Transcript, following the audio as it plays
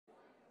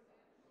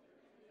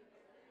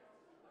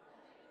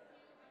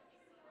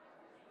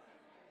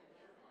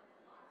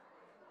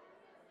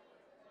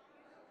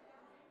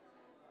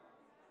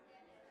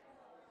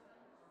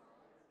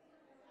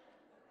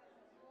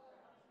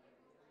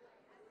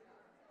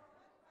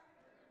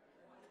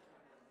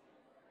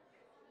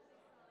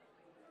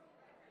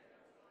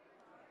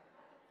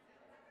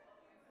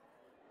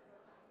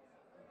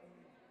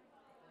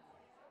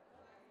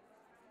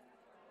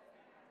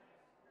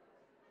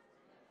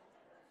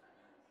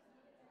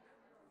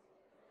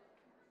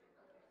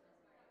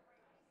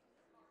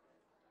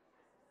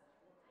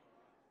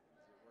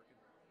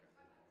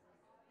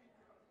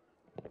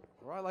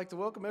Well, I'd like to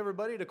welcome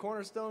everybody to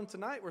Cornerstone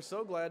tonight. We're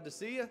so glad to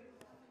see you.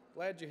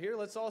 Glad you're here.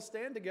 Let's all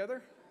stand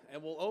together,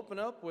 and we'll open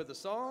up with a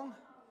song.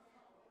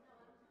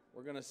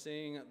 We're going to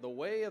sing "The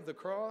Way of the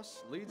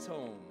Cross Leads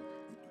Home."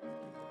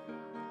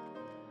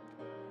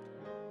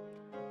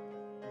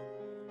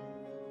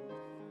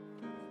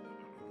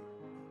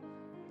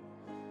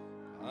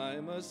 I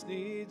must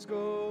needs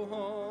go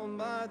home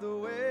by the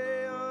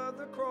way of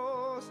the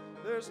cross.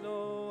 There's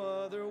no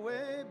other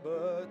way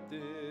but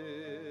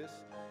this.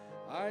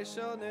 I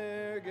shall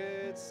ne'er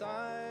get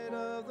sight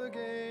of the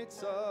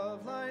gates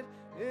of light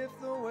if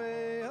the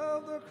way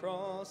of the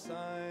cross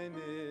I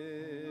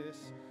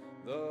miss.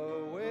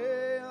 The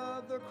way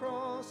of the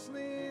cross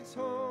leads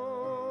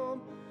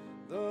home.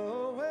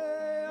 The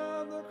way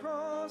of the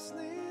cross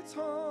leads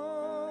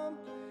home.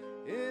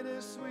 It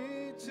is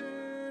sweet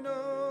to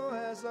know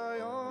as I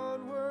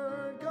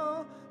onward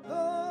go,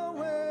 the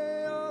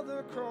way of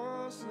the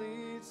cross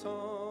leads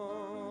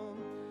home.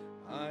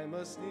 I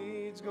must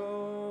needs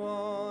go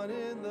on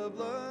in the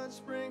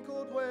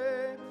blood-sprinkled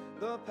way,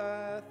 the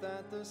path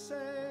that the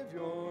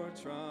Savior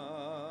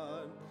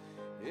trod.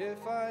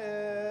 If I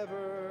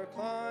ever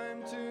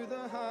climb to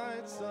the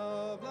heights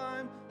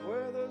sublime,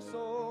 where the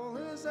soul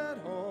is at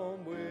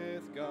home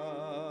with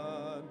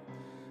God,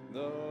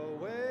 the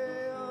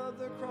way of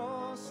the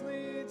cross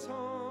leads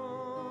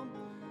home.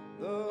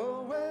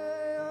 The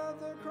way of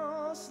the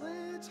cross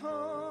leads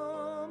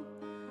home.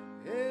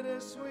 It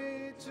is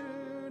sweet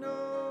to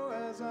know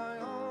as I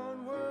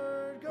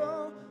onward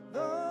go,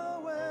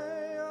 the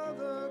way of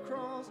the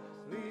cross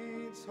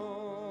leads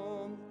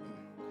home.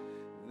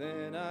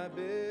 Then I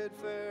bid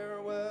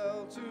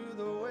farewell to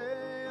the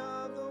way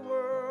of the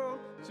world,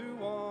 to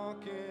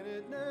walk in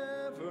it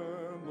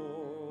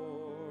nevermore.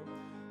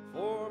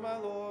 For my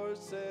Lord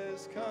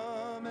says,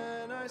 come,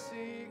 and I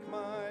seek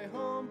my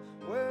home,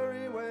 where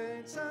he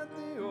waits at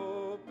the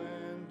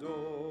open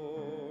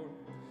door.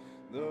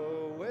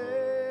 The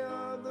way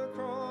of the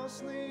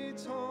cross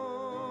leads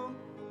home.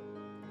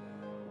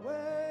 The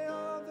way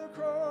of the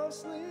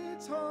cross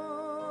leads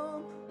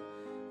home.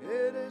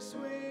 It is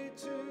sweet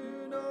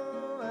to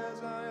know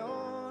as I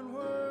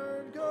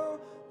onward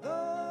go,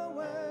 the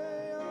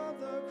way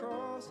of the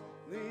cross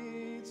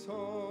leads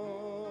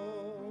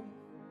home.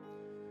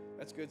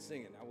 That's good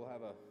singing. Now we'll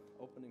have an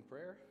opening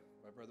prayer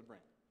by Brother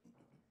Brent.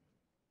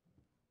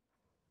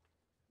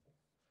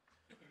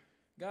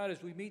 God,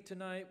 as we meet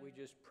tonight, we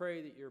just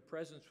pray that your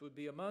presence would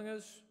be among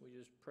us. We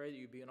just pray that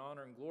you be in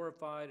honor and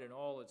glorified in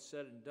all that's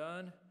said and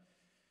done.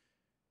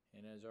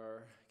 And as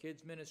our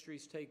kids'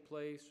 ministries take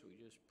place, we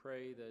just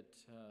pray that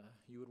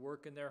you would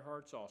work in their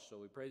hearts also.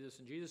 We pray this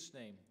in Jesus'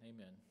 name.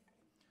 Amen.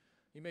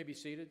 You may be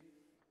seated.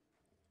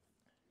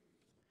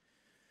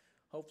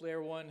 Hopefully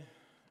everyone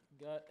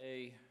got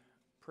a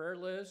prayer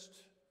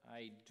list.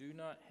 I do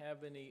not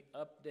have any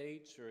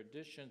updates or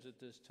additions at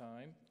this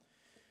time.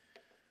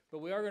 But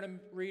we are going to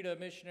read a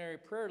missionary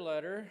prayer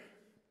letter,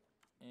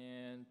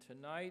 and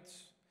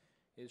tonight's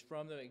is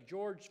from the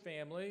McGeorge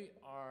family,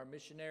 our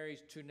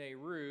missionaries to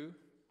Nauru,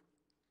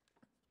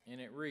 and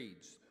it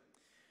reads,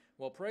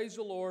 well, praise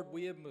the Lord,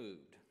 we have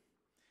moved.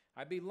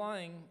 I'd be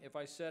lying if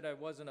I said it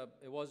wasn't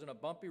a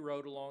bumpy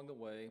road along the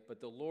way, but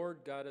the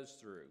Lord got us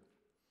through.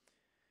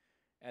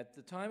 At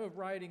the time of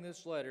writing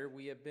this letter,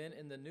 we have been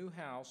in the new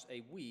house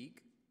a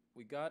week.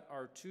 We got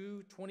our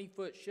two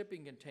 20-foot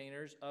shipping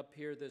containers up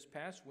here this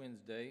past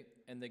Wednesday,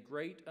 and the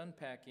great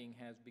unpacking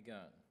has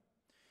begun.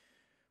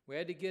 We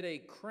had to get a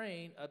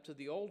crane up to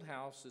the old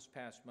house this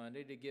past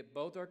Monday to get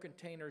both our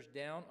containers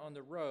down on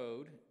the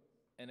road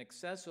and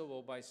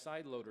accessible by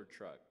side loader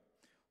truck.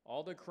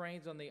 All the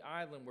cranes on the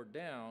island were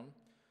down,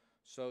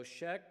 so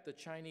Shek, the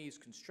Chinese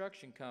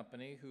construction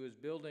company who is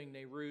building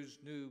Nauru's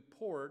new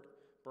port,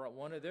 brought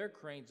one of their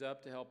cranes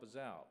up to help us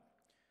out.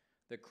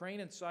 The crane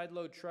and side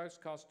load trucks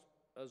cost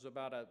us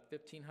about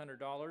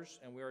 $1,500,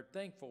 and we are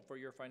thankful for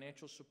your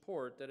financial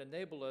support that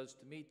enabled us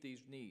to meet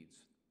these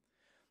needs.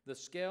 The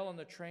scale on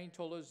the train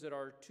told us that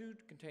our two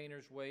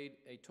containers weighed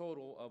a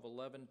total of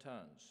 11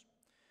 tons,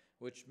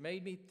 which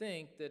made me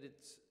think that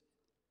it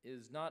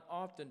is not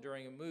often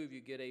during a move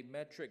you get a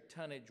metric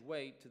tonnage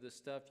weight to the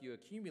stuff you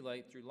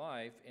accumulate through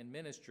life and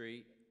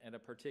ministry at a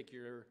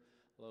particular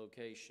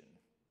location.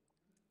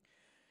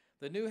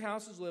 The new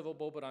house is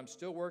livable, but I'm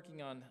still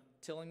working on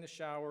tilling the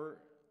shower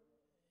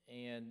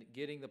and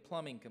getting the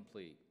plumbing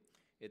complete.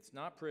 It's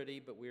not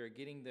pretty, but we are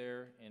getting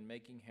there and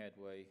making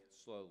headway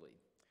slowly.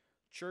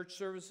 Church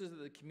services of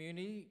the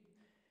community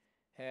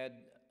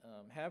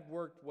have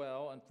worked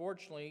well.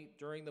 Unfortunately,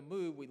 during the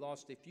move, we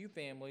lost a few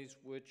families,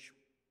 which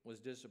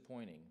was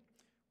disappointing.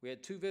 We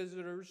had two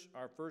visitors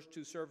our first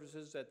two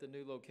services at the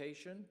new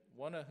location,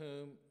 one of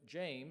whom,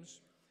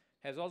 James,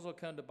 has also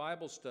come to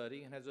Bible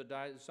study and has a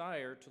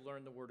desire to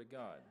learn the Word of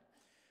God.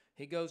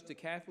 He goes to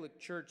Catholic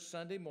church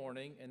Sunday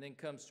morning and then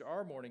comes to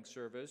our morning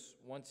service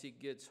once he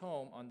gets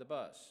home on the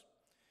bus.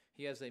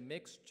 He has a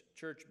mixed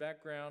church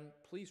background.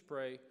 Please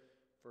pray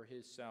for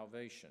his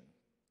salvation.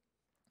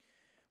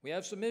 We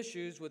have some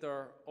issues with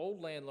our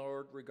old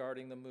landlord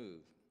regarding the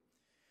move.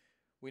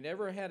 We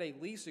never had a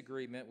lease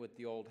agreement with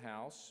the old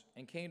house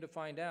and came to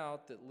find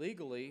out that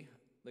legally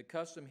the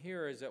custom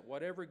here is that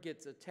whatever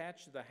gets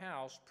attached to the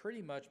house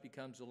pretty much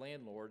becomes the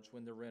landlord's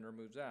when the renter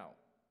moves out.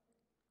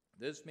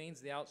 This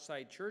means the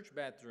outside church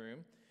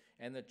bathroom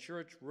and the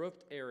church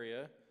roofed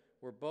area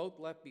were both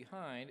left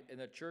behind, and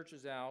the church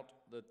is out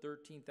the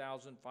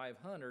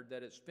 $13,500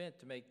 that it spent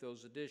to make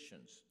those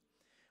additions.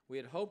 We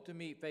had hoped to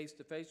meet face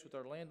to face with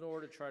our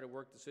landlord to try to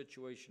work the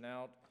situation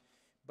out,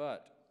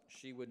 but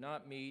she would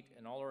not meet,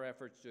 and all our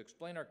efforts to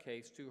explain our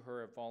case to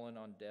her have fallen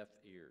on deaf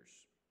ears.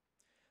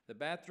 The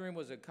bathroom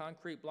was a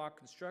concrete block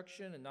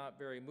construction and not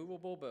very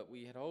movable, but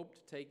we had hoped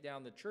to take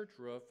down the church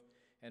roof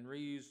and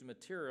reuse the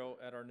material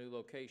at our new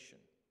location,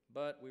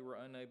 but we were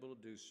unable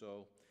to do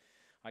so.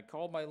 I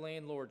called my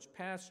landlord's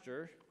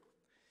pastor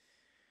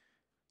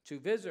to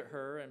visit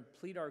her and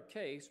plead our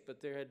case, but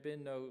there has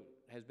been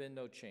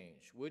no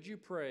change. Would you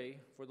pray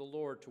for the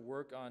Lord to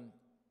work on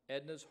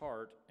Edna's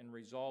heart and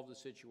resolve the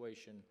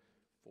situation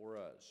for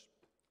us?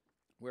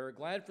 We're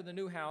glad for the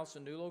new house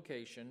and new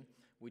location.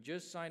 We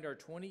just signed our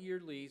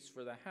 20-year lease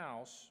for the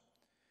house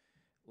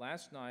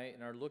last night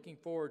and are looking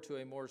forward to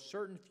a more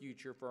certain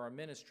future for our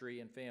ministry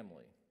and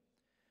family.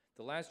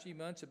 The last few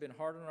months have been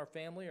hard on our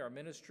family, our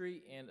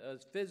ministry, and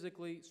us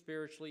physically,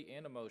 spiritually,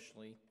 and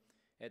emotionally.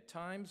 At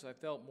times, I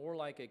felt more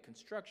like a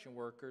construction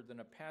worker than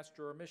a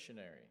pastor or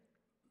missionary.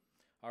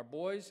 Our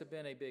boys have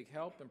been a big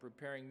help in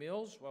preparing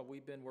meals while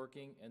we've been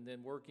working and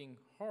then working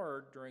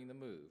hard during the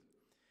move.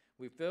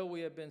 We feel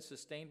we have been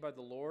sustained by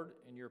the Lord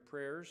in your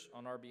prayers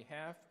on our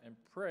behalf and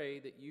pray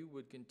that you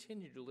would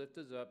continue to lift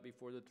us up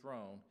before the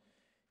throne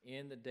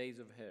in the days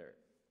ahead.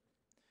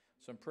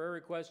 Some prayer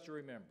requests to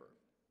remember.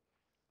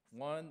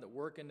 1, the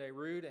work in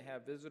Nehru to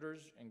have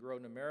visitors and grow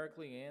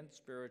numerically and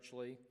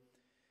spiritually,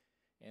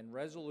 and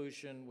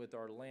resolution with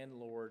our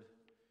landlord,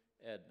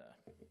 Edna.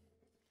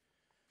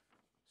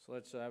 So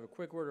let's have a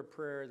quick word of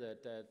prayer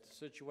that that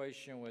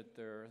situation with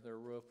their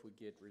roof would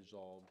get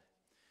resolved.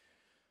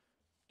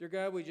 Dear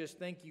God, we just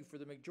thank you for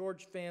the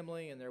McGeorge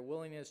family and their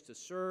willingness to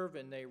serve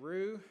in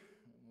Nehru.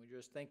 We're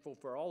just thankful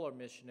for all our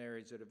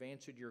missionaries that have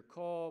answered your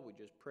call. We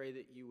just pray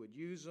that you would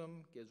use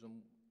them, give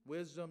them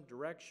wisdom,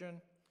 direction.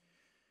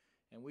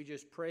 And we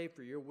just pray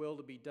for your will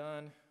to be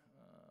done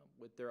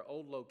with their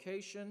old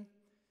location,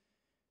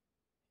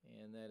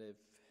 and that if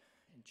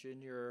it's in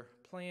your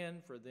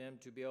plan for them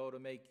to be able to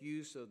make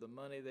use of the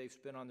money they've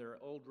spent on their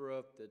old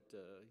roof, that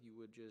you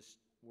would just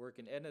work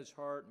in Edna's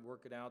heart and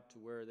work it out to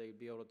where they'd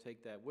be able to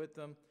take that with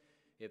them.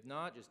 If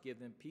not, just give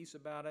them peace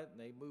about it and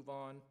they move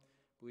on.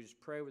 We just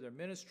pray with their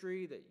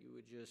ministry that you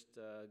would just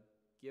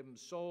give them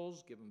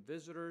souls, give them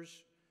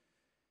visitors.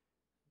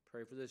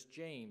 Pray for this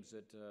James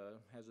that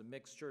has a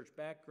mixed church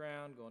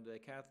background, going to a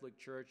Catholic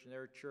church, and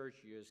their church,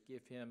 you just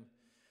give him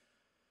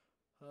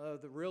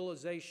the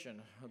realization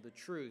of the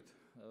truth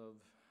of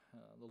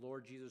the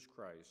Lord Jesus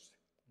Christ.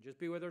 Just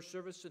be with our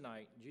service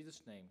tonight. In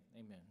Jesus' name,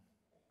 amen.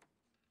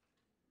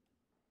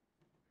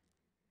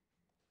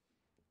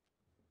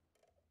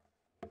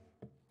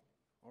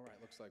 All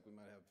right, looks like we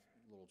might have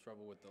a little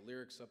trouble with the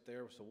lyrics up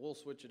there, so we'll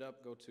switch it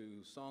up, go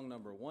to song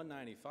number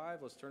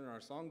 195. Let's turn in our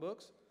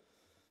songbooks.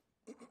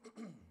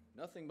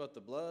 Nothing but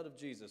the blood of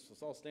Jesus.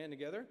 Let's all stand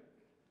together.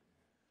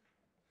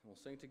 We'll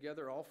sing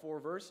together all 4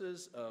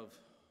 verses of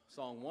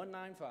song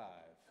 195.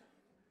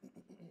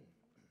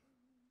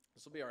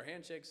 This will be our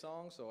handshake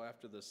song, so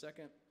after the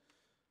second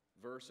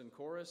verse and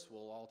chorus,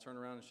 we'll all turn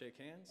around and shake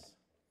hands.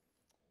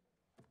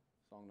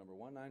 Song number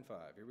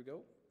 195. Here we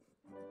go.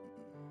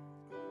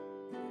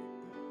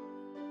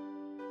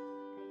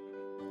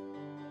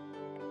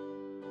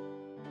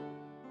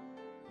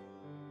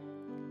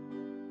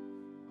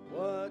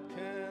 What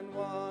can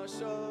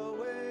wash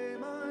away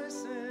my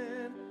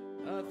sin?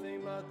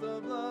 Nothing but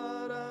the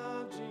blood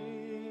of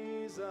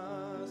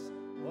Jesus.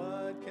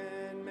 What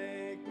can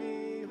make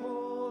me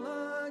whole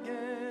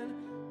again?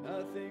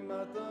 Nothing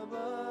but the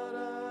blood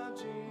of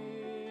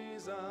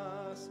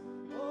Jesus.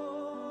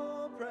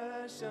 Oh,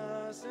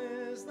 precious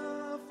is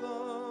the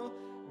flow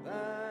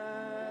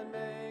that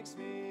makes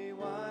me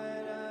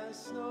white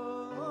as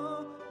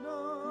snow.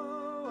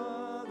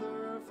 No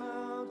other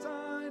fount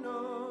I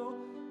know.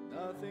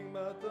 Nothing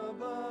but the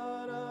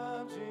blood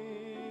of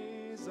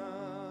Jesus.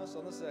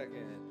 On the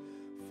second.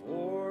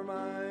 For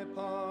my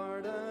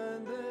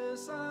pardon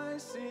this I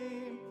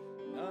see,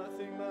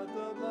 nothing but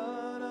the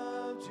blood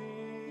of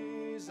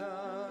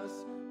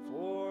Jesus.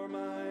 For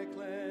my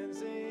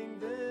cleansing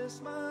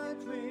this my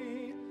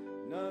plea,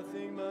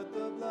 nothing but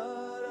the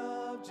blood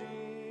of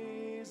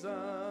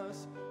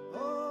Jesus.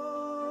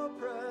 Oh,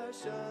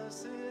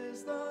 precious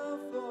is the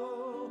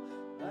flow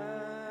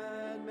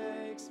that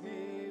makes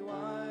me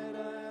white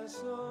as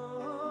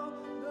snow.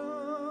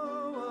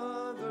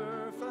 No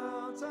other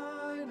fount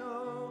I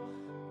know,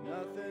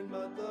 nothing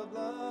but the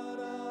blood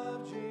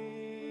of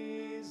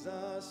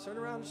Jesus. Turn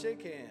around and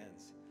shake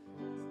hands.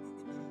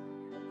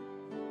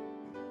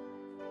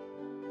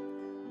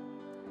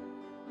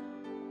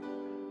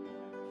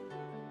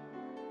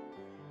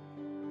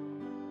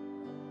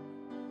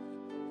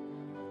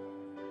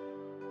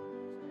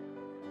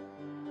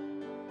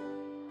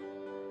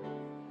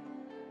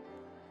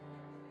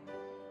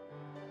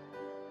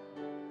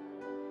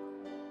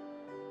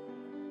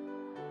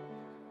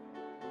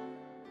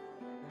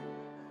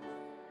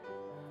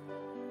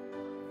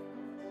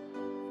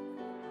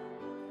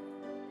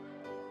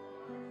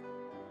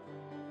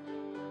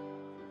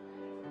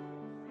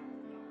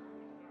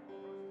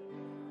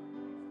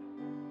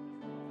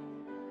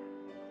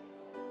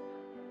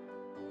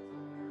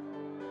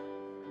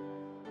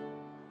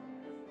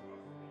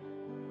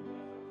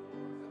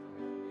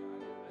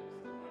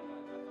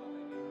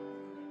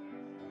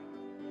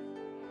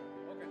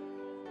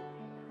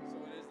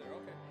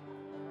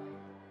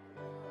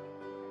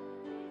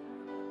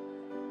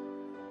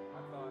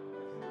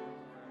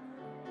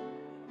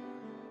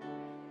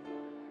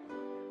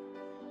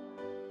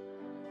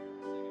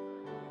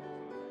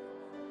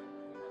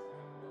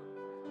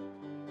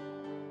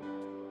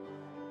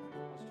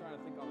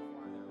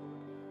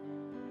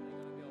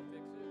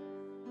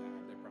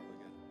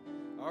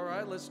 All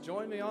right, let's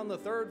join me on the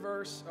fourth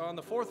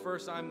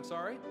verse, I'm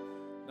sorry.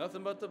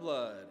 Nothing but the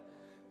blood.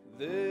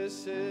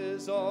 This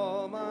is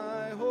all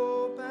my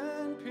hope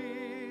and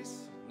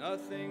peace,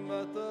 nothing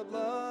but the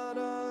blood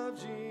of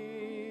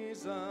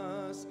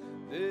Jesus.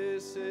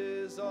 This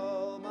is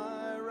all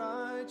my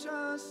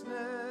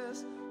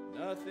righteousness,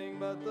 nothing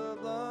but the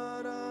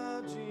blood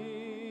of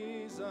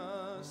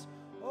Jesus.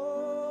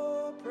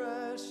 Oh,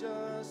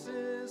 precious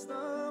is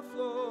the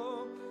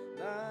flow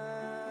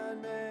that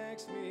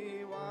makes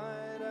me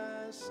white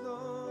as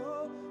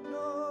snow.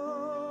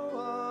 No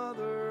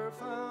other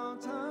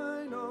fount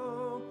I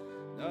know,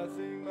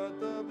 nothing but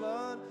the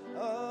blood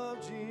of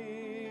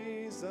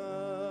Jesus.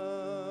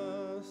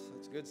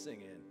 That's good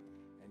singing,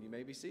 and you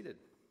may be seated.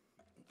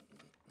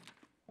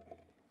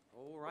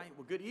 All right.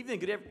 Well, good evening.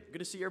 Good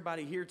to see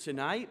everybody here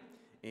tonight.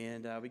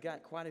 And we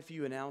got quite a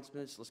few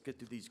announcements. Let's get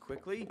through these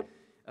quickly.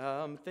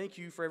 Thank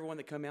you for everyone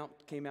that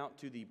came out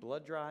to the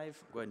blood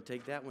drive. Go ahead and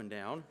take that one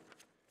down.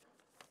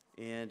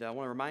 And I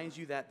want to remind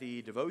you that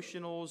the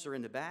devotionals are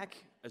in the back,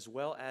 as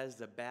well as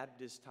the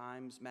Baptist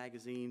Times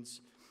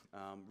magazines.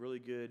 Really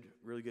good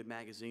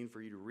magazine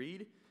for you to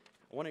read.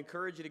 I want to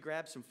encourage you to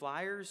grab some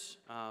flyers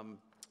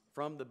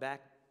from the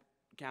back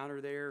counter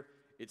there.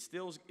 It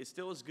still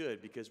is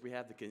good because we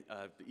have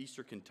the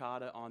Easter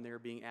cantata on there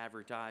being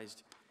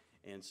advertised.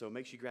 And so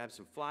make sure you grab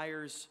some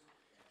flyers.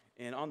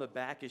 And on the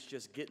back, it's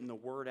just getting the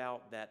word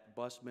out that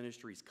bus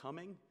ministry is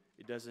coming.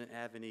 It doesn't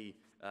have any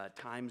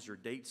times or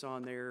dates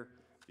on there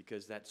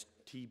because that's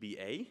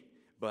TBA.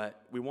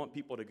 But we want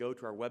people to go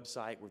to our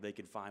website where they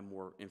can find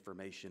more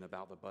information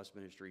about the bus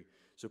ministry.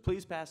 So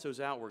please pass those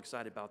out. We're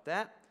excited about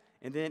that.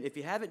 And then if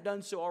you haven't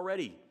done so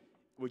already,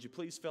 would you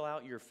please fill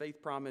out your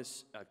faith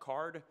promise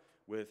card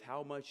with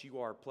how much you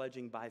are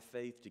pledging by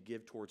faith to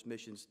give towards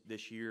missions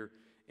this year.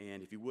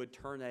 And if you would,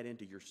 turn that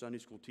into your Sunday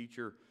school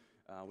teacher.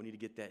 We need to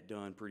get that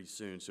done pretty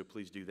soon, so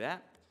please do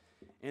that.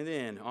 And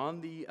then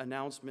on the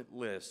announcement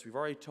list, we've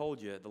already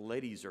told you the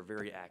ladies are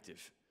very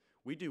active.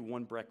 We do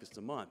one breakfast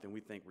a month, and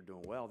we think we're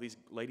doing well. These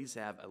ladies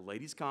have a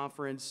ladies'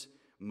 conference,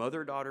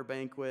 mother-daughter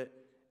banquet,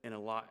 and a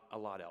lot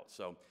else.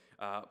 So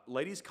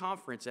ladies'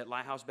 conference at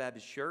Lighthouse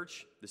Baptist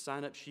Church, the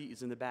sign-up sheet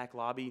is in the back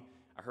lobby.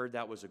 I heard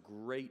that was a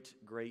great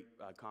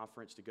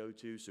conference to go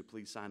to, so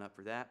please sign up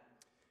for that.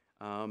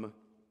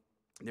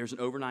 There's an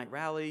overnight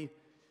rally.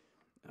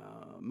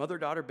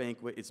 Mother-daughter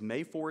banquet is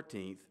May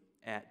 14th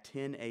at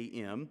 10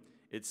 a.m.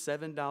 It's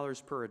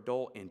 $7 per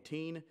adult and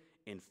teen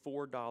and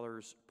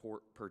 $4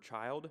 per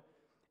child.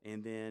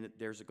 And then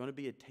there's going to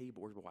be a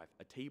table, where's my wife?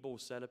 A table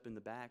set up in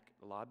the back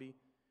lobby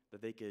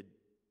that they could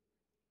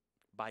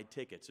buy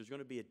tickets. There's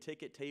going to be a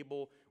ticket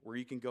table where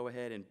you can go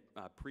ahead and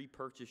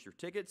pre-purchase your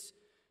tickets.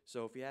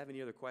 So if you have any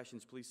other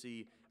questions, please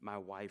see my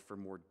wife for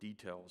more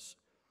details.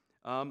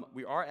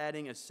 We are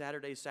adding a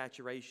Saturday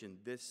saturation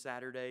this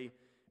Saturday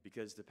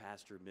because the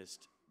pastor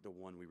missed the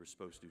one we were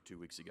supposed to 2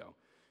 weeks ago.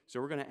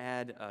 So we're going to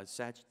add a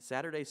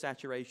Saturday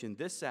saturation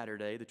this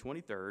Saturday, the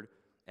 23rd,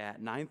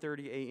 at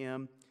 9:30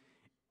 a.m.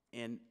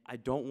 And I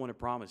don't want to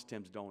promise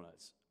Tim's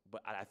Donuts,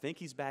 but I think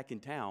he's back in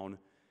town,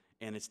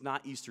 and it's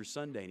not Easter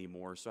Sunday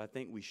anymore. So I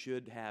think we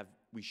should have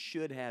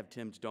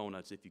Tim's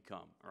Donuts if you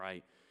come. All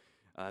right.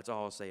 That's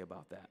all I'll say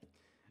about that.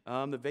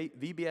 The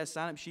VBS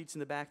sign-up sheets in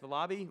the back of the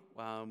lobby,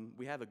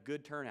 we have a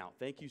good turnout.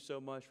 Thank you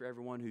so much for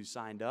everyone who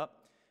signed up.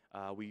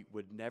 We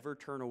would never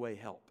turn away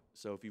help.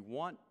 So if you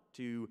want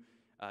to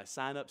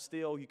sign up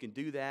still, you can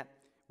do that.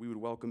 We would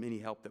welcome any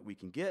help that we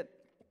can get.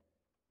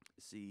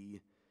 Let's see.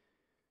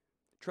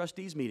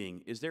 Trustees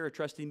meeting. Is there a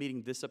trustee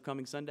meeting this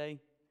upcoming Sunday?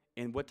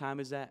 And what time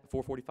is that?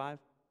 4:45?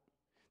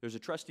 There's a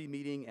trustee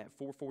meeting at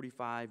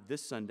 4:45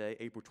 this Sunday,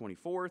 April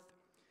 24th.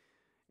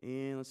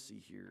 And let's see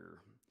here.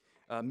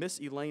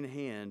 Miss Elaine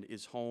Hand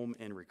is home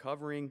and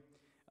recovering,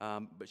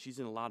 but she's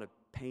in a lot of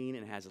pain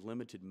and has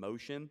limited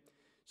motion.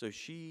 So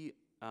she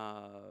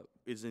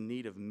is in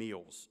need of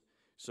meals.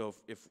 So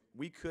if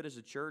we could as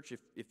a church,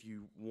 if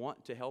you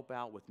want to help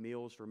out with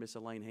meals for Miss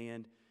Elaine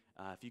Hand,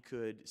 if you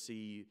could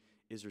see,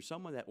 is there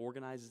someone that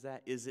organizes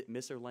that? Is it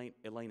Miss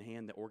Elaine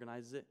Hand that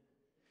organizes it?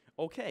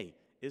 Okay.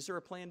 Is there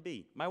a plan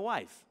B? My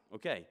wife.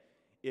 Okay.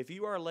 If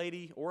you are a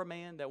lady or a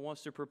man that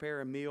wants to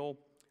prepare a meal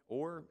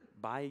or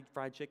buy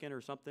fried chicken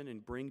or something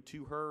and bring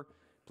to her,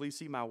 please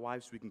see my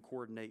wife so we can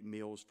coordinate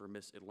meals for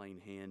Miss Elaine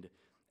Hand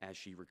as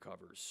she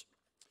recovers.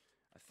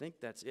 I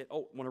think that's it.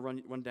 Oh, I want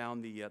to run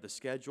down the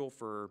schedule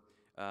for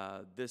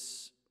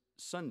this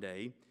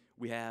Sunday.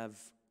 We have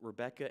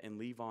Rebecca and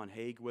Levon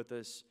Haige with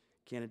us,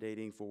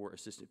 candidating for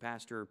assistant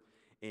pastor.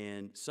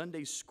 And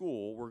Sunday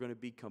school, we're going to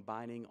be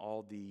combining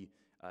all the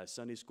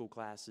Sunday school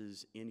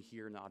classes in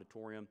here in the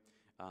auditorium.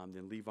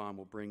 Then Levon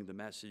will bring the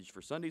message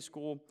for Sunday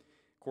school.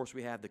 Of course,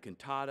 we have the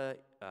cantata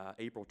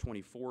April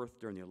 24th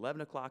during the 11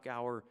 o'clock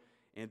hour.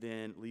 And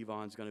then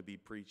Levon's going to be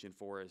preaching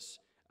for us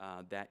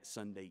that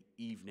Sunday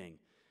evening.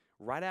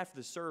 Right after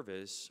the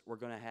service, we're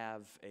going to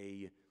have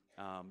a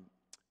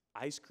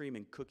ice cream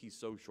and cookie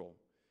social.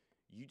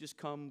 You just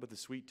come with a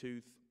sweet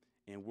tooth,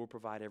 and we'll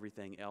provide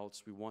everything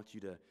else. We want you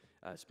to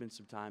spend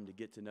some time to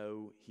get to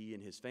know he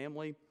and his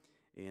family.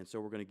 and so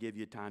we're going to give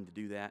you time to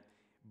do that.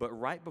 But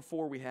right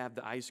before we have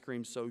the ice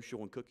cream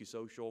social and cookie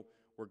social,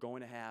 we're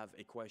going to have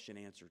a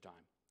question-answer time.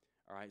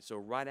 All right, so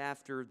right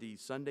after the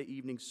Sunday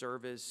evening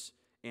service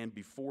and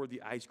before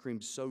the ice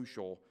cream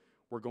social,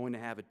 we're going to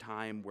have a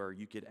time where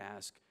you could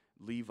ask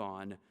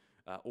Levon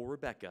or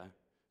Rebecca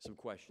some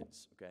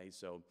questions, okay?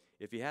 So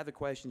if you have the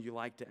questions you'd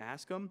like to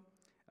ask them,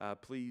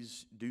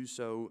 please do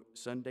so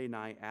Sunday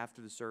night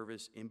after the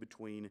service, in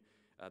between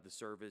the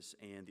service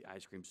and the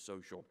ice cream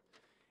social.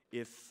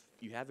 If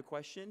you have a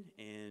question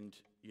and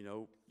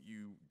you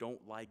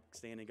don't like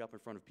standing up in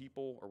front of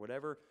people or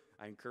whatever,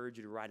 I encourage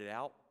you to write it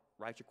out.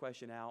 Write your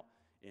question out,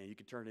 and you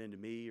can turn it in to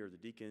me or the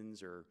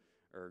deacons, or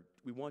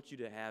we want you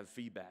to have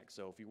feedback.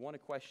 So if you want a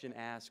question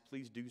asked,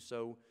 please do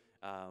so.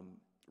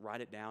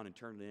 Write it down and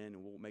turn it in,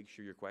 and we'll make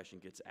sure your question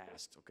gets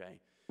asked, okay?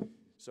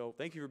 So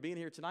thank you for being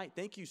here tonight.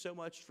 Thank you so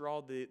much for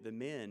all the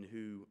men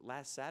who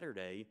last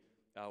Saturday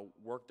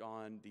worked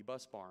on the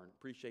bus barn.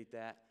 Appreciate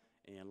that,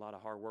 and a lot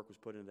of hard work was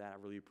put into that.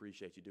 I really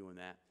appreciate you doing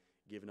that,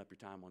 giving up your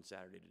time on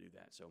Saturday to do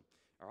that. So,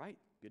 all right,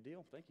 good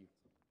deal. Thank you.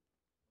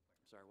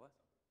 Sorry, what?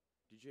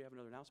 Did you have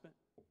another announcement?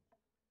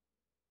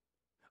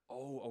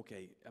 Oh,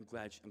 okay. I'm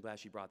glad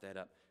she brought that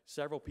up.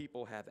 Several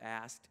people have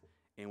asked,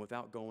 and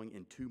without going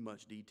in too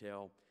much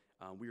detail,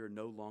 we are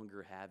no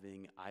longer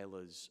having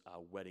Isla's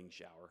wedding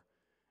shower.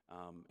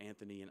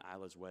 Anthony and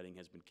Isla's wedding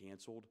has been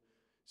canceled,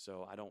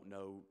 so I don't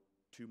know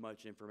too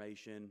much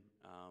information.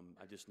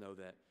 I just know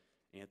that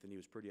Anthony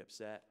was pretty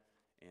upset,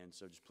 and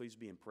so just please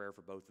be in prayer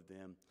for both of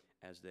them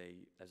as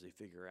they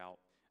figure out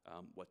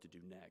what to do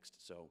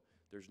next. So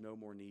there's no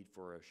more need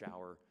for a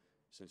shower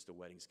since the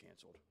wedding's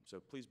canceled. So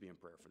please be in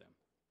prayer for them.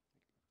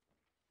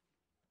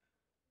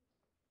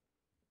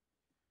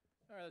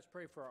 All right, let's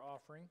pray for our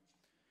offering.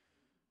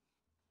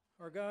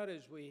 Our God,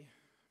 as we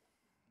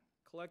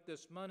collect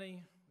this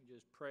money, we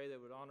just pray that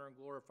it would honor and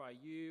glorify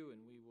you, and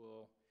we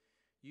will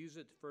use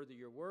it to further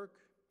your work.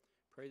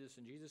 Pray this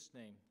in Jesus'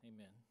 name.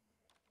 Amen.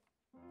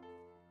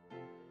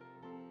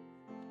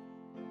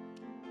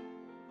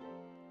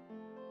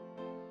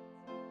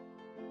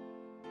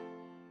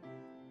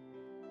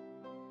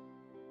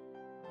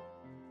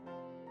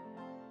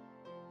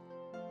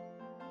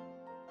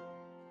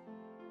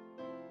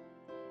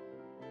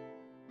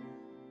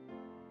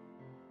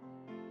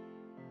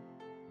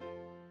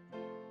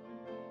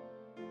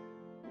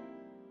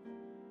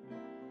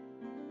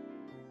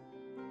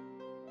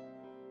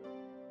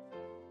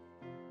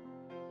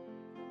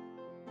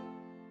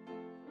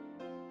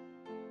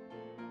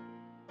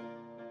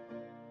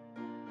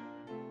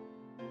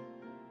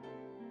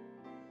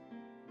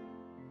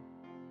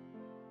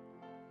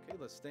 Okay,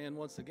 let's stand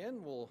once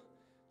again. We'll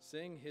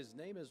sing His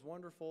Name is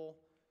Wonderful.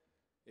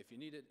 If you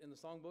need it in the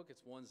songbook,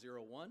 it's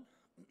 101.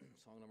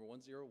 Song number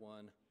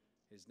 101.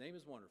 His Name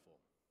is Wonderful.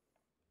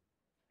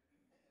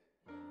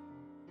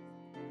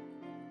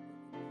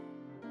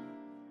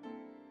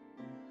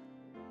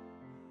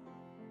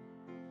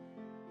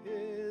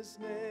 His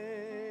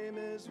name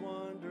is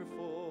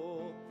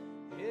wonderful.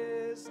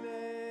 His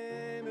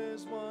name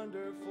is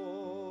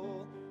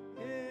wonderful.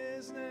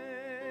 His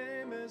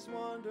name is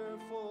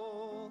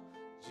wonderful.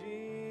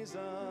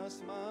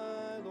 Jesus,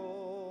 my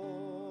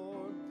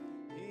Lord.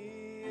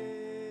 He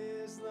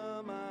is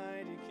the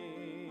mighty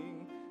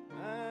King,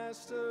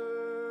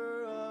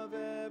 Master of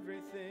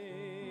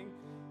everything.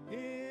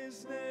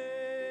 His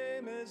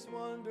name is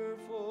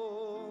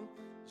wonderful.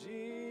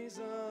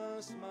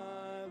 Jesus,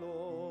 my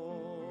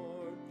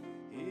Lord.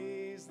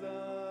 He's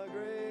the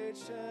great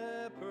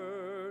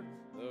shepherd,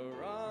 the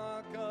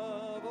rock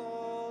of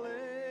all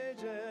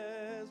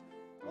ages.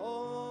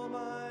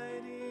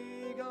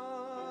 Almighty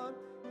God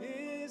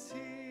is He.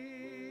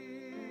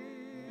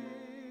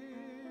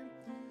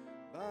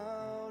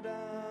 Bow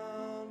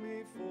down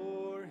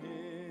before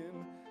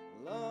Him,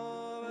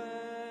 love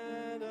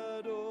and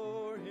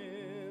adore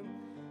Him.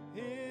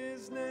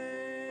 His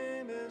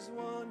name is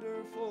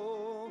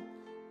wonderful.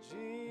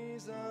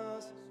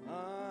 Jesus,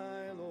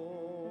 my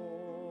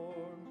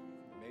Lord.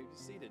 You may be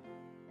seated.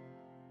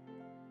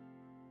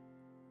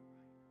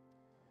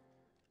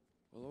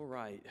 Well, all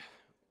right.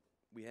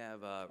 We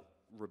have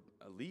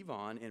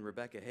Levon and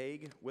Rebecca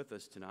Haige with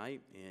us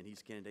tonight, and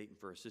he's candidating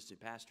for assistant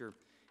pastor.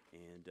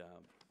 And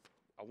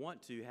I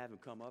want to have him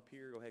come up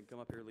here. Go ahead and come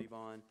up here,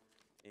 Levon.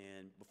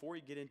 And before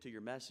you get into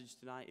your message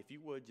tonight, if you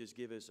would just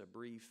give us a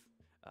brief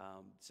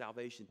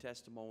salvation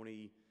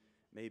testimony,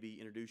 maybe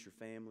introduce your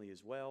family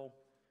as well,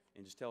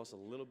 and just tell us a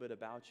little bit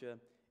about you,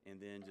 and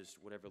then just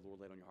whatever the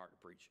Lord laid on your heart to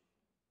preach.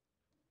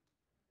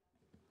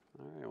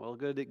 All right, well,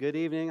 good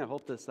evening. I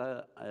hope this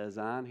is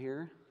on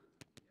here.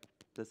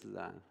 This is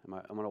on.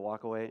 I'm going to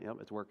walk away. Yep,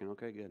 it's working.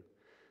 Okay, good.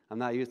 I'm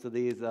not used to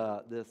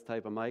this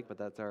type of mic, but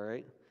that's all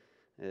right.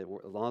 As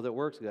long as it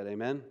works good,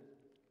 amen.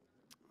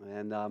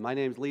 And my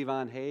name's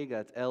Levon Haige.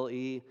 That's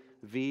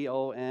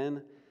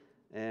Levon,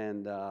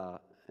 and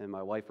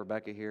my wife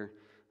Rebecca here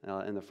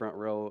in the front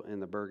row in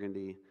the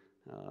burgundy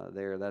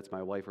there. That's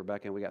my wife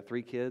Rebecca, and we got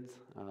 3 kids: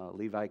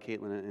 Levi,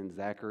 Caitlin, and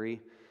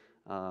Zachary.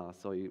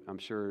 I'm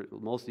sure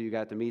most of you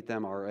got to meet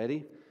them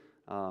already.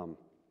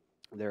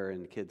 they're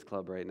in kids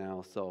club right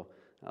now, so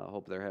I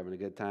hope they're having a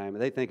good time.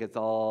 They think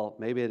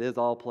maybe it is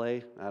all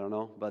play, I don't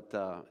know, but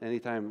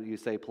anytime you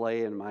say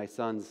play in my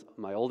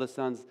oldest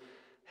son's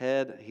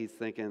head, he's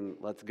thinking,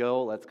 let's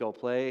go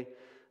play.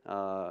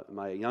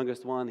 My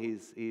youngest one,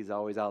 he's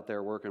always out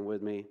there working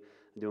with me,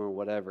 doing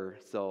whatever,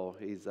 so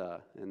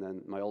and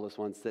then my oldest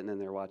one's sitting in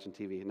there watching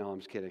TV. No, I'm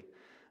just kidding.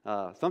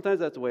 Sometimes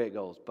that's the way it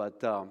goes, but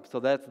so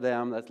that's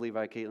them. That's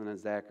Levi, Caitlin, and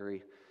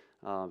Zachary.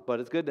 But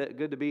it's good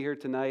to be here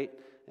tonight,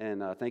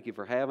 and thank you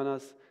for having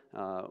us.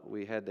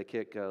 We had to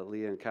kick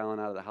Leah and Colin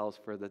out of the house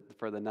for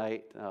the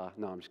night.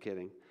 No, I'm just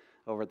kidding.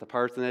 Over at the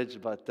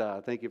parsonage, but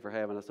thank you for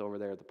having us over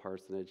there at the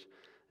parsonage,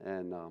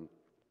 and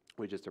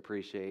we just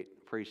appreciate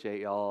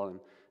y'all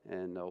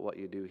and what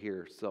you do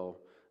here. So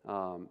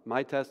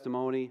my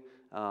testimony,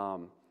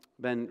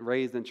 been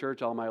raised in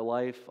church all my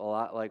life, a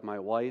lot like my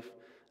wife.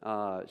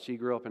 She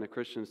grew up in a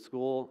Christian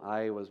school.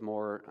 I was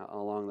more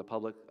along the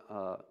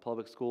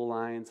public school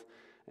lines,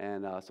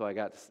 and so I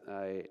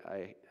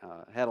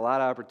had a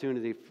lot of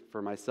opportunity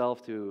for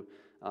myself to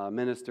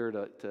minister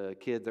to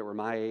kids that were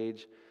my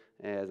age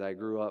as I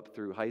grew up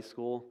through high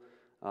school.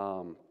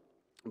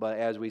 But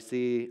as we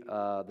see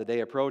the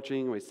day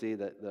approaching, we see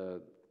that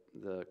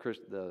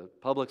the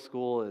public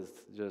school is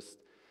just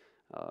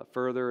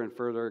further and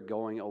further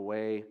going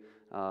away,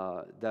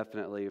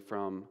 definitely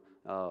from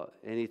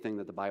anything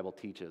that the Bible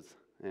teaches.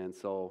 And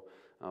so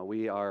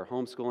we are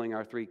homeschooling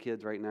our 3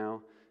 kids right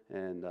now,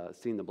 and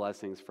seeing the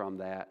blessings from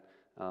that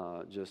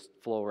just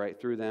flow right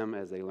through them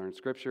as they learn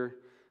Scripture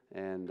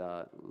and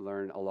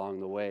learn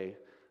along the way.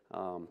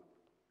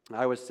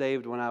 I was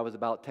saved when I was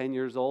about 10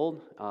 years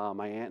old.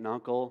 My aunt and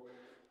uncle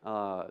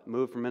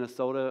moved from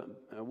Minnesota.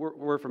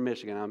 We're from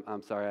Michigan.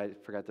 I'm sorry, I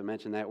forgot to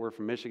mention that. We're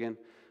from Michigan,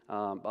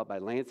 up by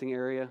Lansing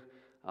area.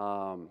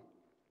 A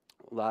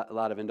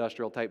lot of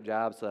industrial type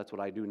jobs, so that's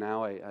what I do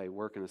now. I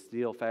work in a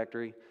steel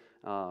factory.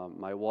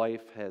 My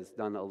wife has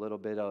done a little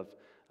bit of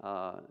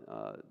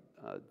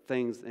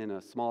things in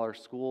a smaller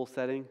school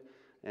setting,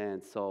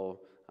 and so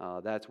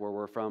that's where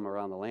we're from,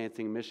 around the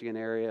Lansing, Michigan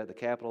area, the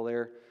capital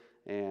there,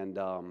 and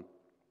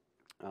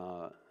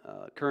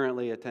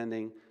currently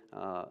attending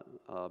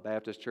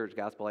Baptist Church,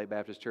 Gospel Light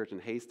Baptist Church in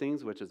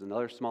Hastings, which is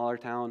another smaller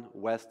town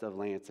west of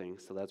Lansing,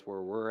 so that's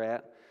where we're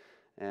at.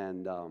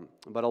 And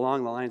but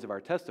along the lines of our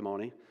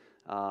testimony,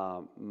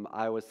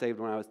 I was saved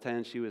when I was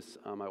 10.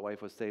 My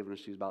wife was saved when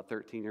she was about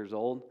 13 years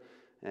old,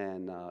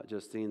 and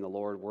just seeing the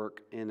Lord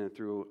work in and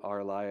through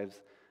our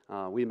lives.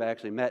 We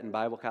actually met in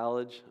Bible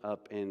college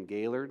up in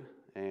Gaylord,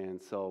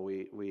 and so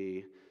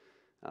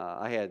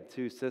I had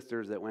 2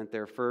 sisters that went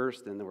there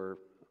first, and they were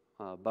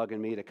bugging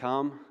me to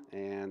come,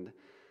 and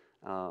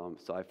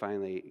so I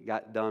finally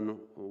got done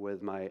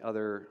with my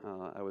other.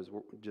 I was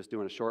just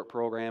doing a short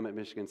program at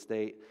Michigan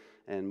State,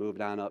 and moved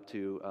on up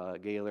to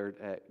Gaylord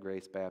at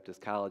Grace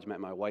Baptist College.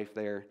 Met my wife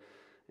there,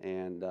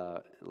 and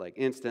like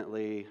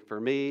instantly for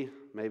me,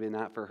 maybe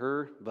not for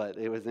her, but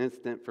it was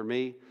instant for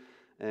me,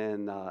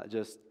 and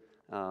just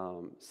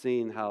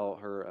seeing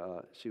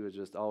how she was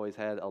just always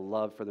had a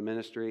love for the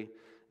ministry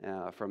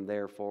from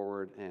there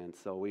forward. And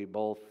so we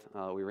both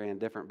we ran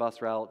different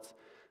bus routes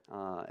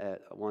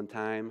at one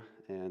time,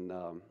 and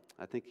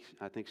I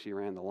think she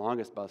ran the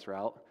longest bus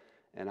route,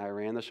 and I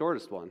ran the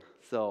shortest one.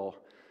 So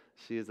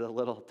she's a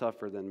little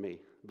tougher than me,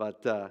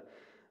 but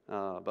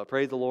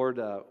praise the Lord,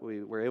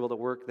 we were able to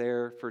work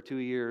there for 2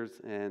 years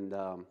and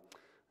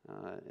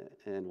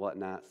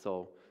whatnot.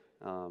 So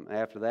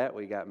after that,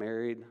 we got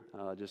married.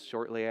 Just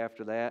shortly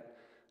after that,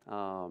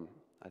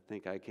 I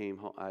think I came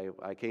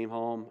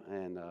home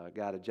and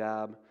got a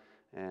job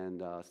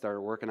and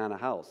started working on a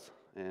house,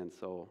 and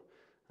so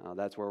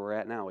that's where we're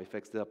at now. We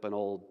fixed up an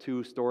old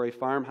 2-story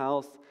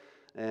farmhouse,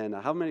 and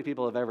how many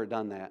people have ever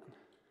done that?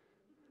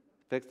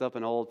 Fixed up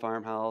an old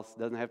farmhouse.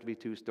 Doesn't have to be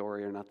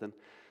 2-story or nothing.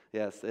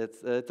 Yes,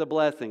 it's a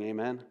blessing,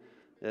 amen.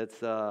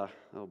 It's oh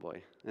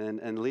boy,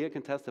 and Leah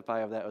can testify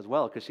of that as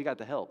well because she got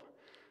to help.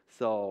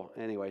 So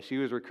anyway, she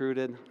was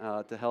recruited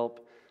to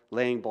help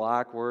laying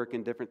block work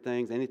and different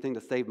things, anything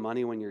to save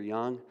money when you're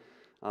young.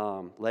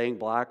 Laying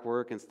block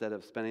work instead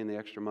of spending the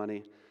extra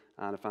money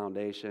on a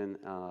foundation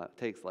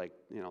takes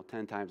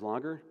 10 times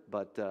longer,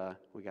 but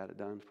we got it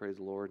done. Praise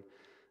the Lord,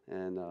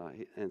 and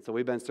so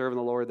we've been serving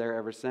the Lord there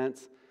ever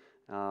since.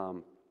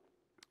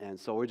 And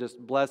so we're just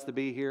blessed to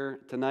be here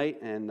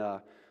tonight, and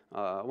I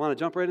want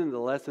to jump right into the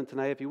lesson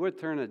tonight. If you would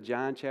turn to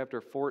John chapter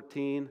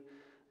 14,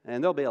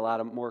 and there'll be a lot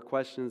of more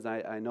questions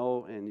I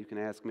know, and you can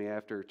ask me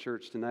after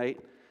church tonight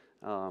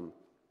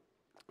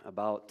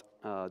about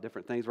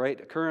different things.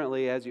 Right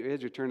currently, as you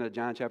turn to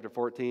John chapter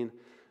 14,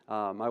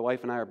 my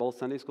wife and I are both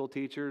Sunday school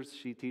teachers.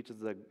 She teaches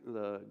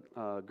the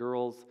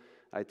girls,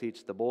 I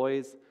teach the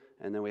boys,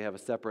 and then we have a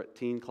separate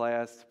teen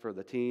class for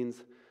the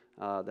teens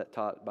that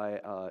taught by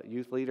a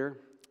youth leader,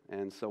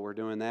 and so we're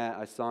doing that.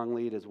 I song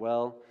lead as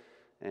well,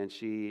 and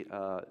she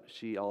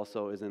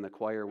also is in the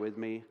choir with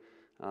me.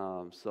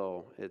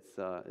 So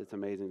it's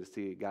amazing to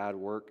see God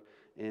work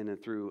in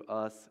and through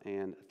us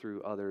and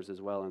through others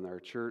as well in our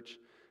church.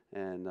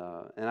 And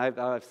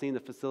I've seen the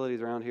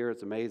facilities around here.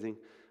 It's amazing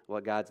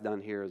what God's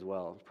done here as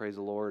well. Praise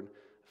the Lord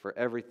for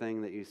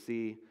everything that you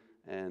see,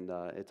 and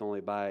it's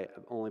only by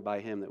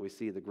Him that we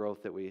see the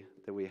growth that we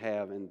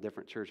have in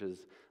different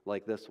churches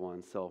like this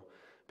one. So,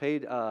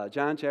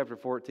 John chapter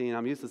 14.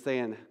 I'm used to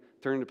saying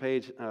turn the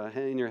page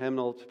in your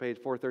hymnal to page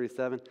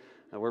 437.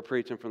 We're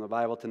preaching from the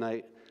Bible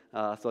tonight.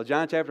 So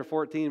John chapter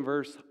 14,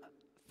 verse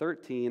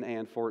 13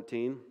 and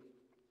 14.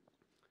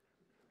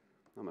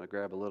 I'm going to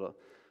grab a little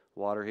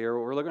water here.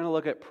 We're going to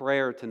look at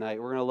prayer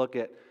tonight. We're going to look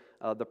at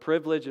the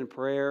privilege in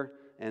prayer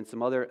and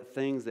some other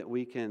things that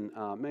we can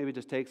maybe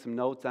just take some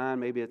notes on.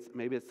 Maybe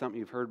it's something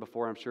you've heard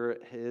before. I'm sure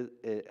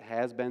it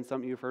has been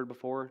something you've heard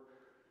before.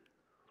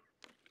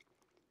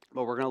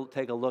 But we're going to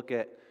take a look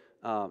at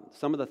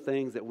some of the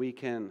things that we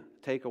can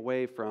take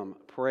away from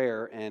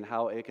prayer and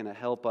how it can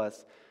help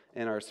us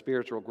in our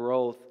spiritual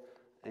growth.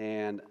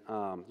 And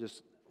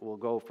just we'll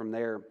go from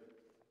there.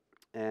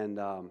 And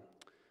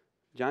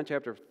John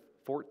chapter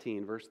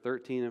 14, verse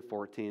 13 and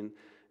 14.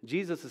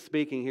 Jesus is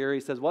speaking here. He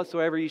says,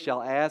 "Whatsoever ye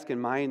shall ask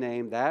in my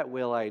name, that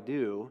will I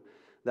do,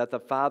 that the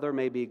Father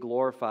may be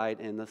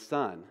glorified in the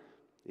Son.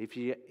 If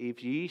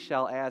ye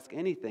shall ask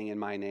anything in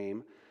my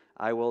name,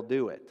 I will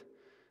do it."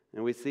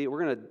 And we see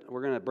we're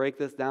gonna break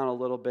this down a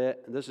little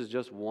bit. This is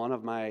just one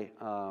of my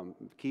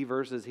key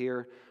verses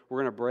here. We're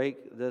gonna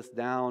break this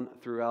down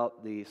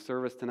throughout the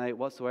service tonight.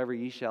 "Whatsoever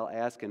ye shall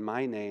ask in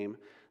my name,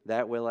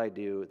 that will I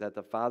do, that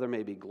the Father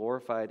may be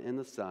glorified in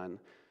the Son.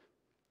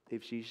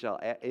 If ye shall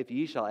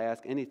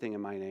ask anything in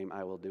my name,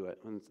 I will do it."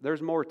 And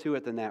there's more to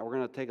it than that. We're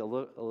going to take a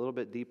little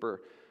bit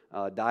deeper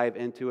dive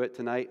into it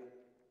tonight.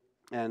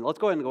 And let's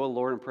go ahead and go to the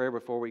Lord in prayer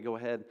before we go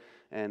ahead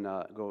and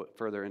go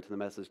further into the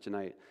message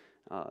tonight.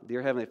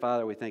 Dear Heavenly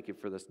Father, we thank you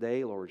for this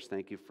day. Lord, just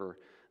thank you for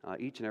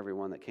each and every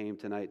one that came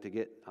tonight to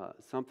get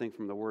something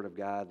from the Word of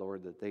God,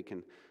 Lord, that they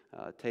can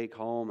take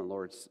home and,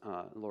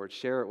 Lord,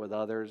 share it with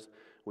others.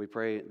 We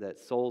pray that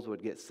souls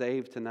would get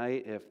saved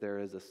tonight. If there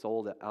is a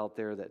soul out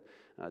there that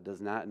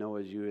does not know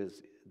you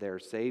as their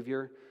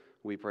Savior,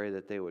 we pray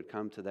that they would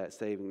come to that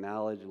saving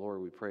knowledge. Lord,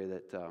 we pray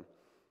that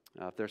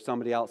if there's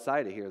somebody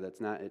outside of here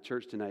that's not at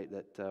church tonight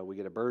that we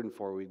get a burden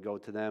for, we'd go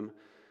to them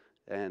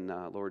and,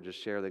 Lord, just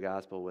share the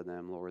gospel with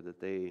them, Lord, that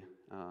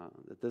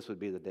that this would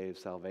be the day of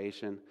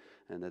salvation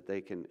and that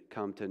they can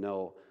come to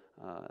know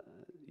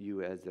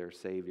you as their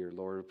Savior.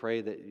 Lord, we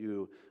pray that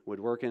you would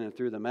work in and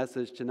through the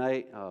message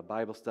tonight,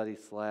 Bible study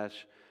 /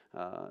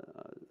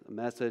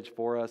 message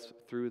for us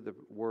through the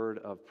word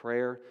of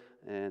prayer,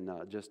 and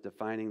just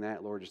defining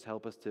that. Lord, just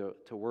help us to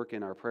work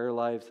in our prayer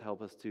lives.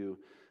 Help us to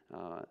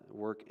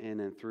work in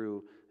and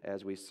through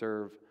as we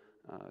serve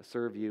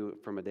you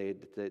from a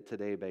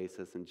day-to-day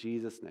basis. In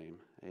Jesus' name,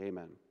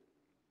 amen.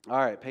 All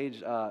right,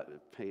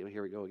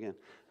 here we go again.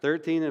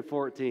 13 and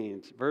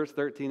 14, verse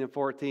 13 and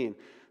 14.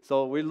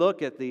 So we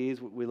look at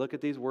these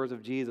words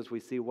of Jesus.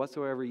 We see,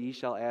 "Whatsoever ye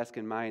shall ask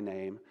in my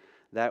name,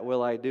 that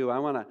will I do." I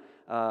want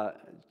to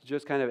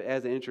just kind of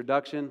as an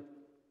introduction,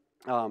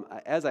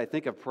 as I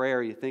think of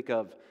prayer, you think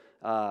of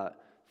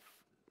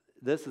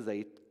this is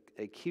a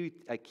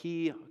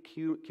key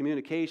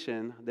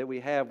communication that we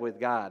have with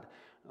God.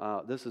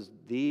 This is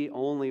the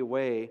only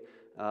way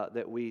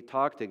that we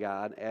talk to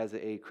God as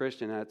a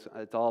Christian.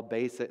 That's all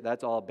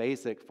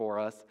basic for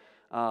us.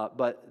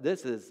 But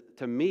this is,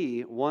 to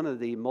me, one of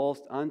the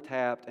most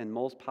untapped and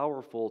most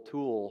powerful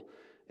tool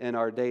in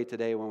our day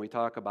today when we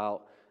talk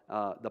about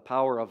the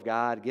power of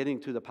God, getting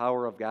to the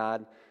power of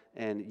God,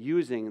 and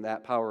using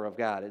that power of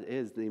God. It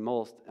is the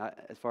most,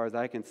 as far as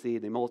I can see,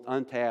 the most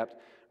untapped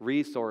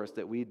resource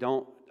that we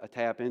don't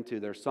tap into.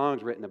 There's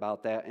songs written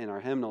about that in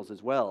our hymnals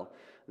as well,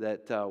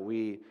 that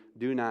we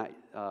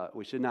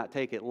should not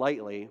take it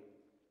lightly,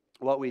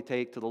 what we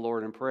take to the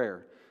Lord in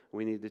prayer.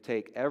 We need to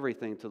take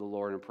everything to the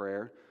Lord in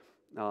prayer.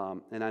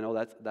 And I know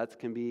that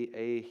can be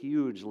a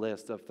huge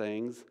list of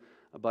things,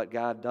 but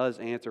God does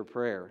answer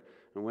prayer.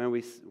 And when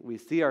we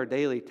see our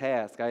daily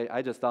task,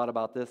 I just thought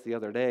about this the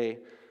other day.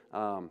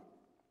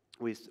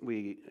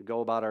 We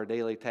go about our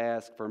daily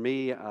task. For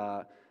me,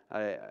 I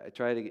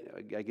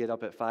get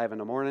up at 5 in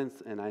the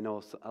mornings, and I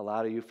know a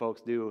lot of you folks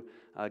do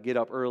get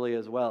up early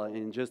as well.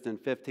 And just in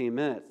 15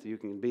 minutes, you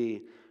can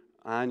be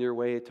on your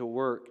way to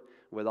work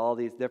with all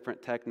these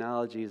different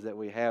technologies that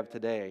we have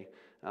today.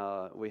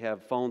 We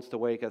have phones to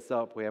wake us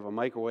up. We have a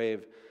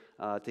microwave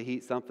to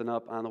heat something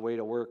up on the way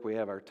to work. We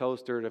have our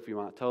toaster if you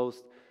want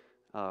toast.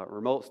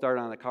 Remote start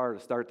on the car to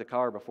start the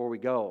car before we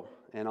go.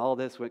 And all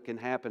this can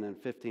happen in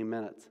 15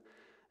 minutes.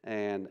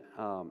 And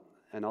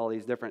all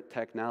these different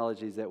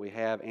technologies that we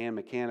have and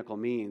mechanical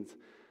means.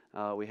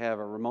 We have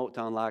a remote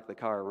to unlock the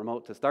car, a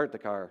remote to start the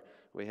car.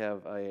 We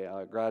have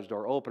a garage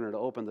door opener to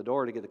open the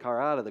door to get the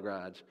car out of the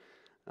garage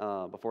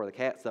before the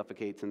cat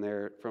suffocates in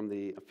there from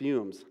the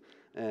fumes.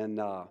 And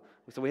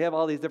so we have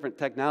all these different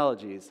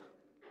technologies,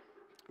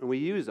 and we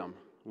use them.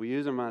 We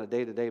use them on a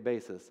day-to-day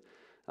basis.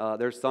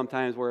 There's some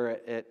times where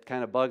it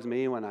kind of bugs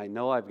me when I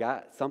know I've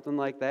got something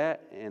like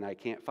that and I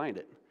can't find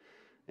it.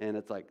 And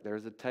it's like,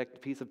 there's a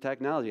piece of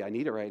technology. I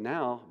need it right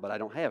now, but I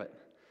don't have it.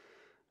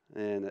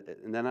 And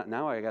then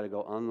now I got to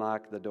go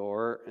unlock the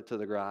door to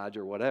the garage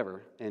or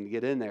whatever and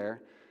get in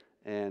there.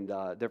 and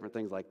different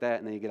things like that.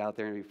 And then you get out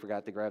there and you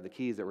forgot to grab the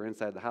keys that were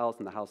inside the house,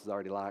 and the house is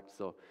already locked,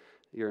 so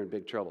you're in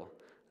big trouble.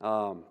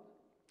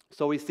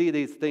 So we see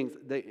these things,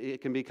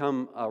 it can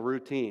become a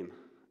routine.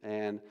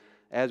 And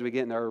as we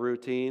get in our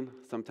routine,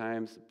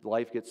 sometimes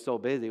life gets so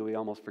busy we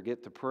almost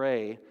forget to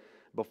pray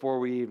before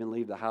we even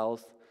leave the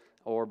house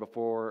or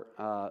before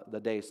the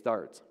day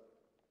starts.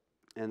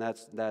 And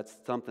that's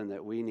something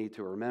that we need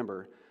to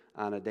remember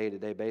on a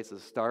day-to-day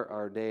basis. Start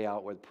our day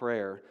out with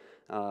prayer.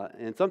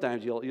 And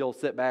sometimes you'll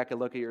sit back and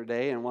look at your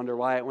day and wonder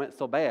why it went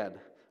so bad.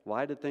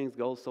 Why did things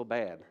go so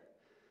bad?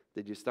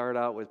 Did you start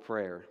out with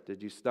prayer?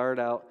 Did you start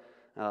out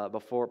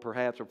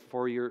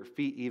before your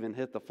feet even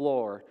hit the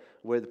floor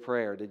with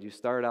prayer? Did you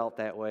start out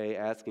that way,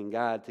 asking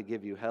God to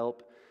give you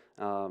help?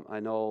 I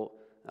know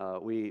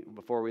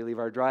before we leave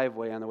our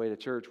driveway on the way to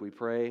church, we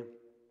pray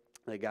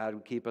that God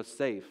would keep us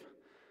safe.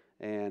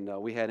 And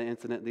we had an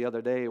incident the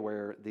other day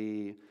where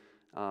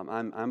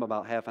I'm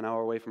about half an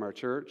hour away from our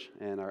church,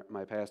 and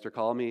my pastor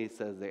called me. He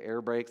says the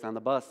air brakes on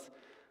the bus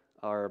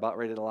are about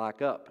ready to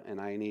lock up, and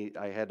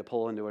I had to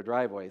pull into a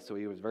driveway. So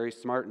he was very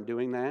smart in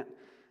doing that,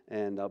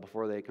 and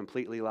before they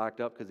completely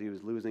locked up, because he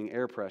was losing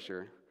air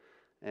pressure.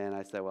 And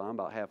I said, well, I'm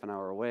about half an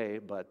hour away,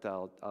 but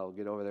I'll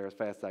get over there as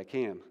fast as I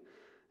can.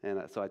 And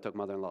so I took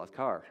mother-in-law's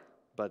car,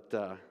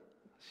 but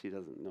she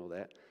doesn't know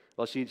that.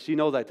 Well, she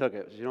knows I took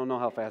it. She don't know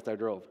how fast I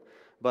drove.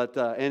 But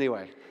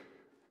anyway,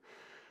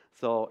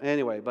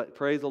 but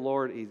praise the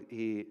Lord,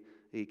 he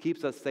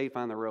keeps us safe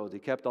on the roads. He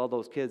kept all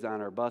those kids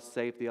on our bus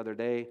safe the other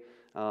day.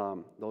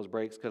 Those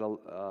brakes could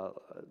have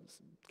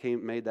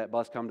made that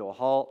bus come to a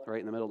halt right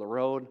in the middle of the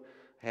road.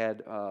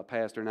 Had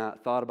Pastor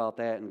not thought about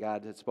that, and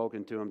God had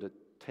spoken to him to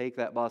take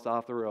that bus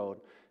off the road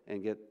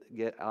and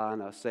get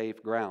on a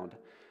safe ground.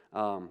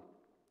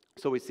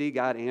 So we see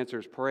God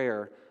answers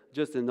prayer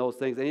just in those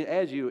things. And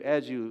as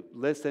you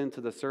listen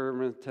to the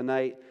sermon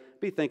tonight,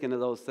 be thinking of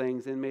those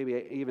things, and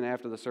maybe even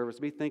after the service,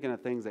 be thinking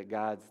of things that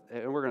God's,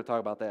 and we're going to talk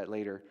about that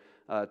later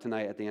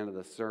tonight at the end of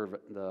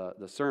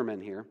the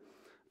sermon here,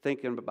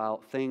 thinking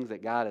about things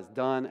that God has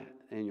done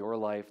in your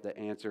life that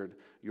answered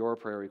your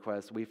prayer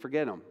requests. We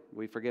forget them.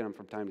 We forget them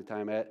from time to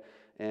time.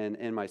 And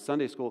in my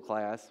Sunday school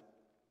class,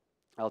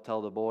 I'll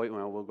tell the boy,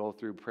 we'll go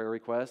through prayer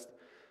requests,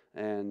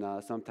 and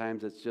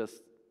sometimes it's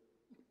just,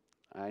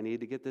 I need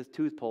to get this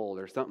tooth pulled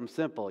or something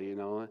simple,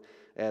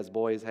 as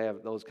boys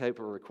have those type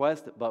of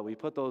requests, but we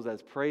put those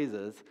as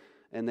praises,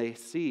 and they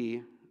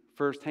see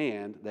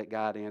firsthand that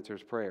God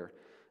answers prayer.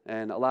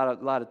 And a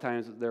lot of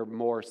times they're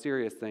more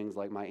serious things,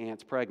 like my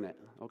aunt's pregnant.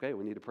 Okay,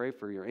 we need to pray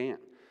for your aunt.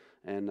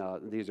 And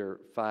these are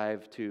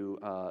 5 to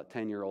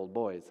 10-year-old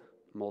boys.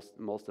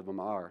 Most of them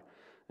are.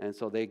 And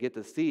so they get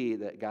to see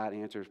that God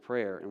answers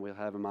prayer, and we'll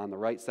have them on the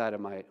right side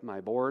of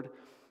my board.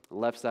 The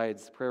left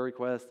side's prayer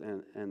request,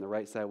 and the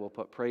right side we'll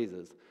put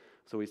praises.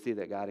 So we see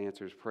that God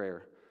answers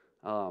prayer.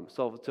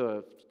 So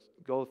to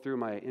go through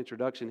my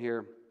introduction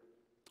here,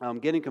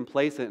 getting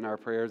complacent in our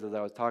prayers, as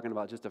I was talking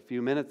about just a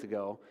few minutes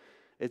ago,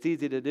 it's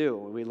easy to do.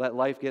 We let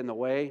life get in the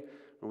way,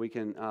 and we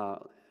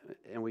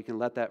can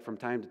let that from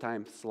time to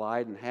time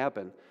slide and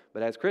happen.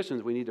 But as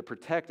Christians, we need to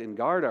protect and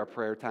guard our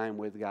prayer time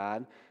with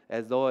God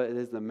as though it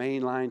is the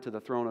main line to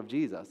the throne of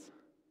Jesus.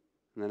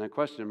 And then a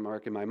question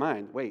mark in my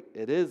mind, wait,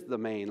 it is the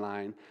main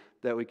line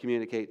that we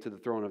communicate to the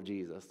throne of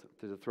Jesus,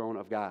 to the throne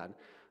of God.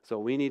 So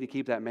we need to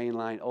keep that main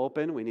line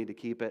open. We need to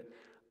keep it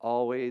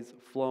always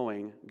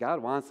flowing.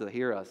 God wants to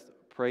hear us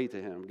pray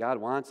to Him. God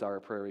wants our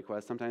prayer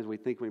requests. Sometimes we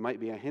think we might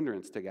be a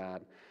hindrance to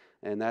God,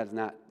 and that's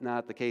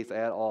not the case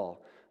at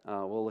all.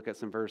 We'll look at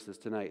some verses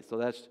tonight.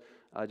 So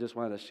I just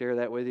wanted to share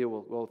that with you.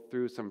 We'll go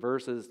through some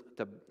verses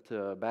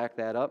to back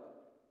that up.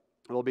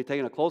 We'll be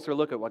taking a closer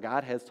look at what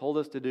God has told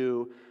us to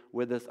do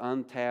with this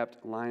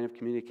untapped line of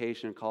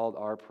communication called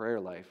our prayer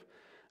life.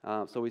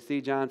 So we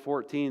see John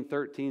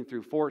 14:13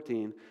 through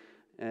 14,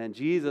 and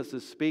Jesus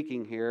is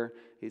speaking here.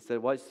 He said,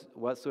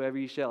 whatsoever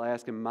you shall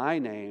ask in my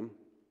name,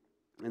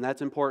 and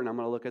that's important. I'm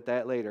going to look at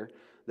that later,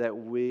 that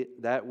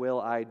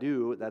will I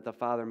do, that the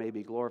Father may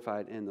be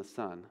glorified in the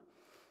Son.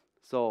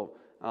 So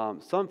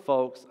some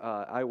folks,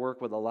 I work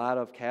with a lot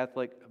of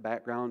Catholic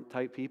background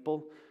type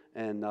people,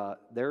 and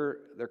they're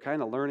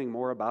kind of learning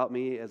more about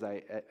me as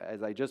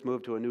I just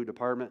moved to a new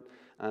department,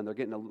 and they're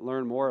getting to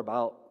learn more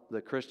about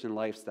the Christian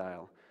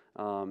lifestyle.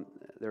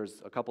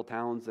 There's a couple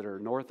towns that are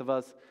north of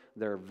us.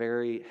 They're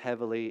very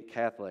heavily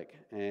Catholic,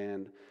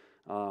 and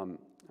I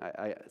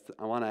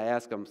want to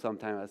ask them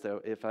sometime. I said,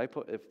 if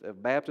a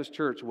Baptist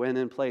church went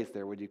in place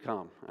there, would you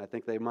come? I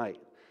think they might,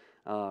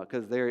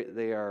 because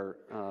they are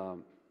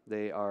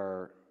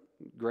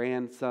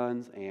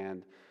grandsons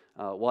and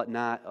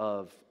whatnot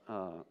of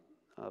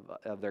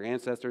their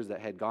ancestors that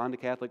had gone to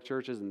Catholic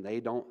churches, and they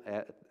don't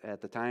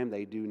at the time.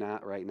 They do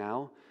not right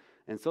now,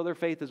 and so their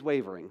faith is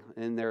wavering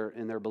in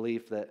their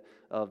belief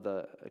of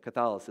the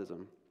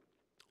Catholicism.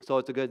 So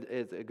it's a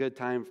good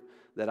time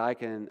that I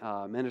can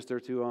minister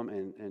to them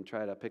and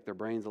try to pick their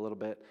brains a little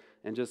bit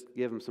and just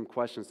give them some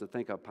questions to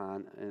think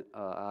upon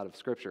out of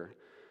Scripture.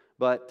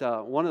 But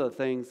one of the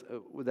things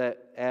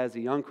that as a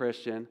young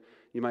Christian,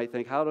 you might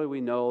think, how do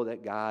we know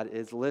that God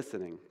is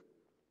listening?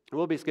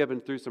 We'll be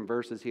skipping through some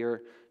verses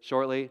here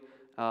shortly,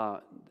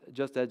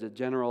 just as a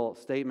general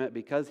statement,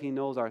 because he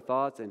knows our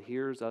thoughts and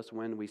hears us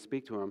when we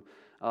speak to him.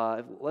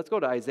 Let's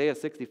go to Isaiah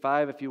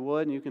 65, if you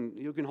would, and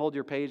you can hold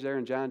your page there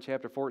in John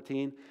chapter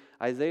 14.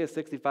 Isaiah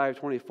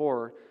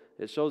 65:24,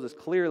 it shows us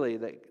clearly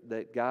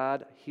that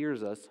God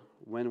hears us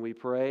when we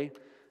pray,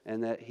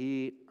 and that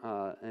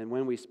and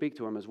when we speak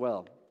to him as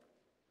well.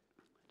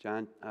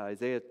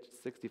 Isaiah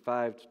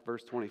 65,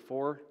 verse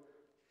 24.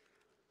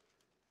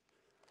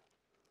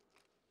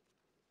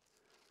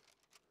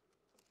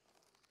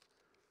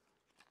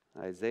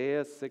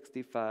 Isaiah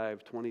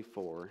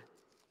 65:24.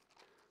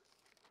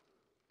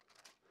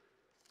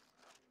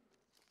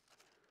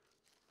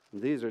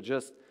 These are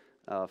just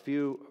a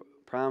few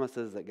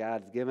promises that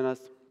God's given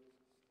us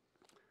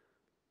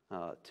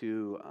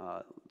to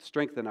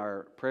strengthen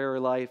our prayer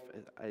life.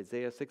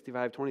 Isaiah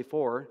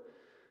 65:24,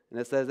 and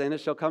it says, "And it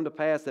shall come to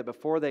pass that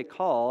before they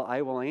call,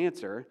 I will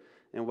answer,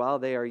 and while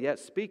they are yet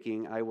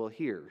speaking, I will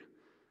hear."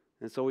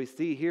 And so we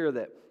see here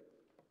that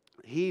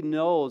he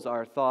knows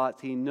our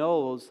thoughts. He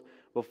knows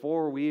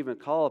before we even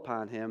call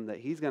upon him that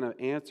he's going to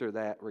answer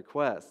that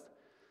request.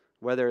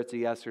 Whether it's a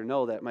yes or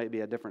no, that might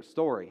be a different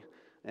story.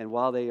 And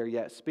while they are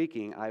yet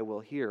speaking, I will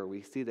hear.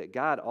 We see that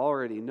God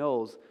already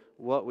knows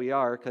what we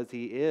are because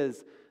he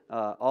is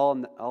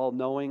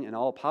all-knowing and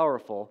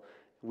all-powerful.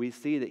 We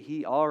see that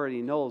he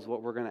already knows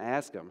what we're going to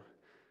ask him.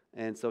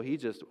 And so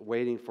he's just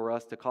waiting for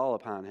us to call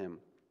upon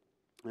him.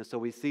 And so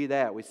we see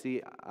that. We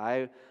see,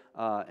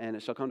 and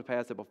it shall come to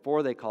pass that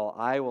before they call,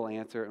 I will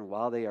answer, and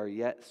while they are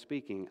yet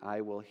speaking,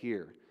 I will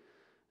hear.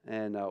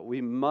 And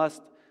we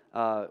must,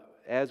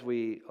 as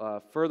we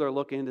further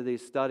look into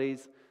these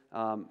studies,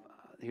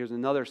 here's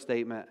another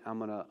statement I'm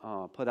going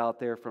to put out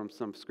there from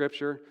some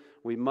scripture.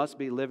 We must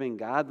be living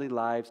godly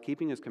lives,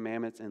 keeping his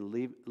commandments, and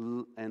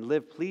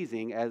live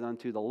pleasing as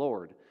unto the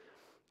Lord.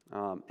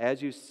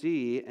 As you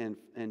see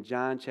in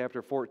John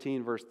chapter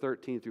 14, verse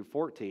 13 through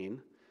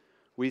 14,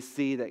 we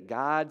see that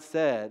God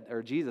said,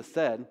 or Jesus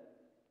said,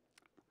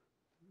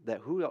 that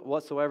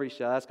whatsoever you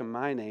shall ask in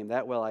my name,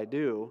 that will I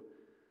do.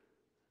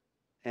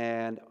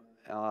 And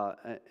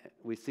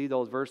we see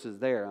those verses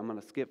there. I'm going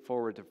to skip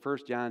forward to 1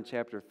 John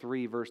chapter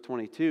 3, verse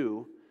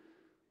 22.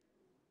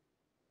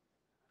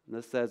 And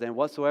this says, "And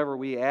whatsoever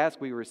we ask,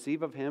 we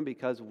receive of him,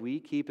 because we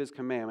keep his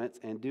commandments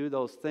and do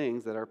those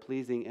things that are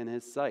pleasing in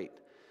his sight."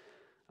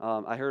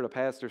 I heard a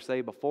pastor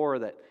say before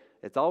that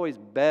it's always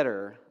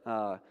better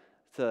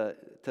to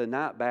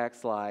not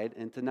backslide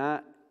and to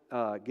not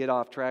get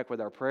off track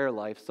with our prayer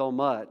life so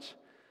much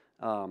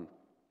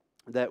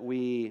that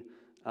we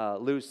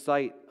lose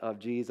sight of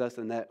Jesus,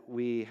 and that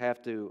we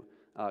have to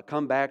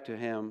come back to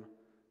him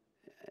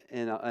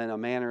in a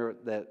manner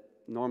that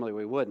normally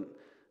we wouldn't.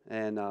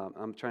 And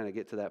I'm trying to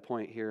get to that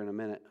point here in a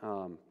minute.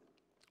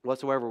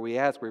 Whatsoever we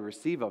ask, we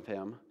receive of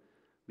him,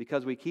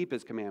 because we keep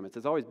his commandments.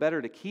 It's always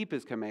better to keep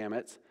his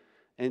commandments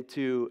and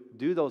to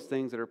do those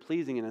things that are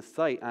pleasing in his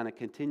sight on a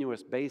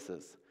continuous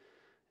basis.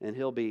 And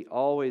he'll be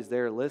always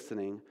there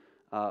listening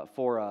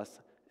for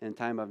us in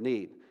time of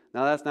need.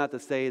 Now, that's not to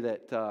say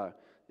that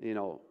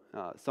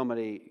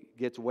somebody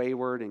gets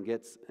wayward and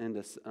gets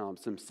into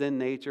some sin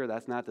nature.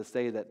 That's not to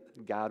say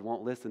that God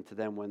won't listen to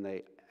them when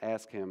they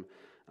ask him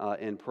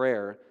in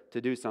prayer to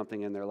do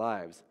something in their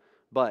lives.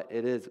 But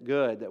it is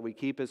good that we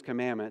keep his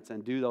commandments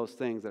and do those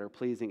things that are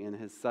pleasing in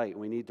his sight.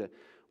 We need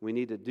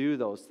to do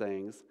those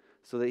things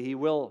so that he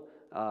will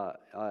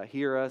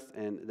hear us,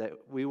 and that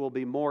we will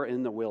be more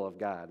in the will of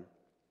God,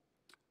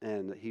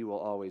 and that he will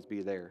always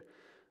be there.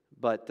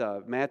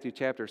 But Matthew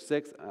chapter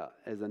 6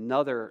 is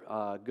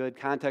another good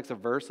context of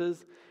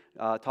verses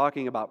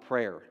talking about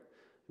prayer.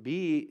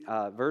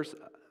 Verse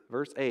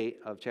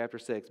 8 of chapter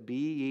 6,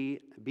 be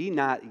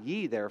not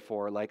ye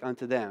therefore like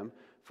unto them,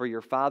 for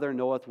your Father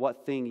knoweth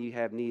what thing ye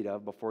have need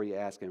of before ye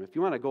ask him. If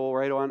you want to go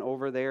right on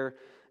over there,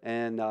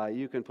 and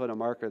you can put a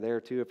marker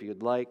there too if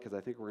you'd like, because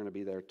I think we're going to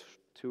be there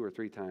 2 or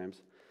 3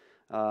 times.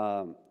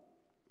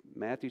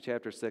 Matthew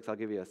chapter 6, I'll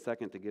give you a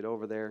second to get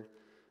over there.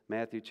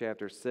 Matthew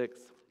chapter 6.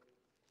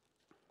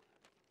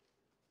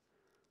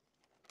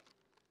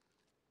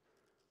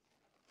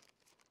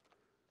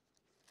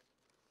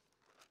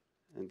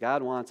 And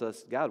God wants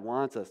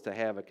us to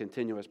have a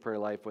continuous prayer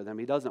life with him.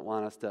 He doesn't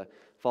want us to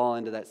fall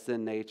into that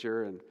sin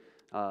nature and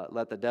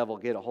let the devil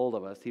get a hold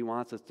of us. He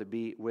wants us to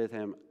be with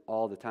him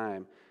all the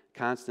time,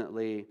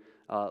 constantly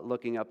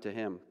looking up to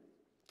him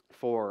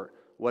for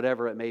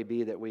whatever it may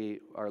be that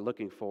we are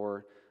looking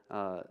for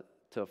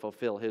to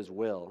fulfill his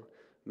will.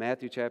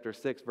 Matthew chapter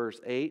 6, verse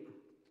 8.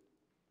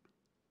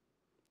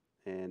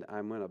 And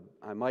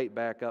I might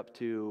back up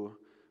to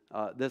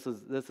this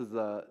is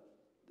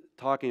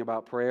talking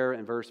about prayer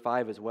in verse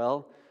 5 as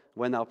well.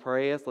 When thou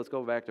prayest, let's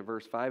go back to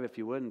verse 5 if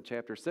you would in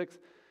chapter 6.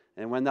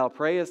 "And when thou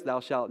prayest, thou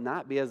shalt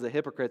not be as the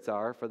hypocrites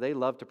are, for they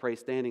love to pray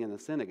standing in the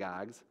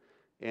synagogues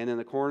and in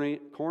the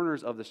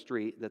corners of the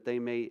street, that they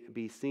may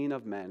be seen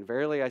of men.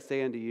 Verily I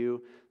say unto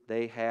you,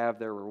 they have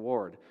their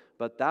reward.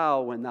 But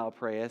thou, when thou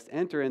prayest,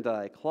 enter into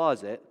thy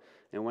closet,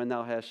 And when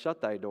thou hast shut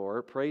thy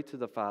door, pray to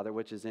the Father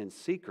which is in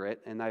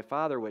secret, and thy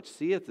Father which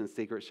seeth in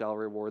secret shall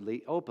reward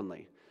thee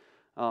openly.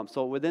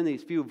 So within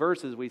these few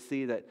verses, we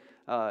see that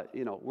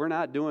we're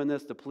not doing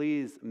this to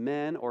please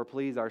men or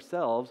please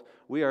ourselves.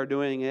 We are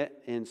doing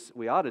it,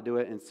 we ought to do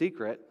it in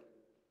secret.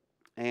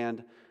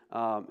 And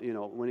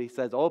when he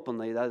says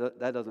openly,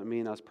 that doesn't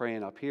mean us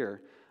praying up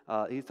here.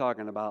 He's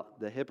talking about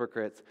the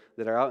hypocrites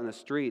that are out in the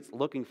streets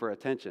looking for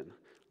attention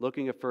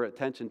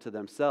to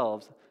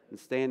themselves,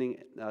 and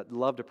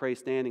love to pray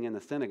standing in the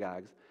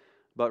synagogues,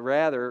 but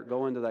rather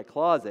go into thy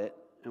closet,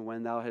 and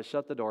when thou hast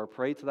shut the door,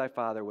 pray to thy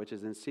Father which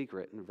is in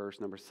secret, in verse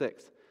number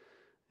 6.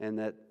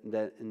 And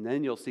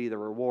then you'll see the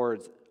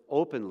rewards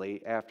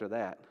openly after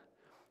that.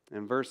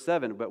 In verse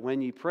 7, but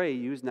when ye pray,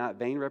 use not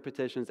vain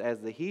repetitions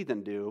as the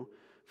heathen do,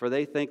 for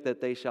they think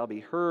that they shall be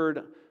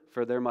heard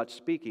for their much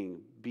speaking.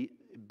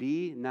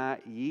 Be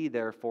not ye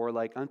therefore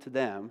like unto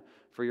them,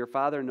 for your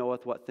Father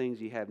knoweth what things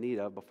ye have need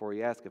of before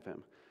ye ask of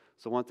him.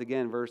 So once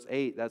again, verse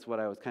 8, that's what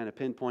I was kind of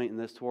pinpointing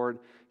this toward.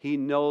 He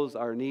knows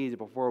our needs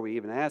before we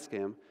even ask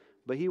him,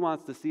 but he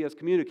wants to see us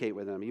communicate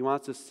with him. He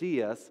wants to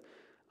see us.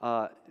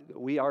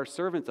 We are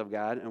servants of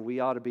God, and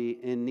we ought to be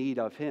in need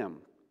of him.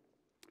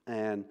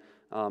 And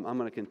I'm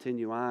going to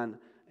continue on,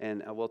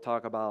 and we'll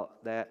talk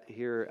about that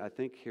here, I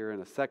think, here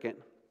in a second.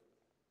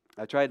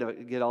 I tried to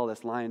get all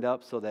this lined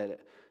up so that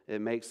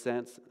it makes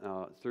sense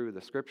through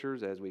the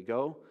scriptures as we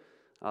go.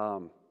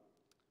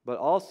 But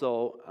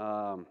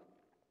also,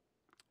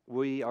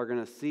 we are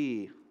going to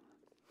see,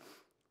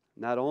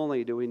 not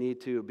only do we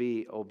need to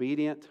be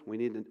obedient,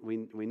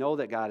 we know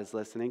that God is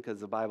listening because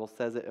the Bible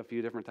says it a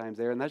few different times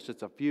there, and that's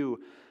just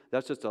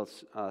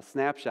a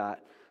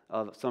snapshot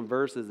of some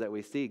verses that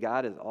we see.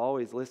 God is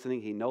always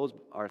listening. He knows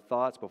our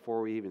thoughts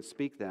before we even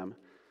speak them.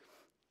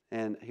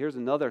 And here's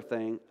another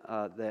thing,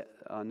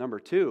 number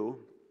 2,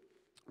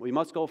 we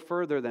must go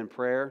further than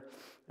prayer,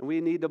 and we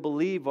need to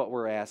believe what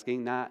we're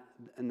asking, not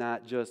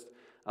just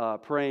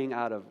praying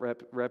out of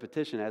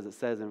repetition, as it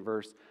says in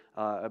verse,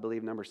 I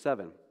believe, number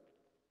 7.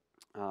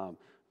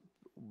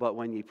 But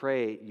when ye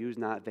pray, use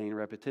not vain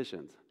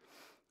repetitions.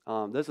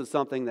 This is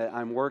something that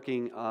I'm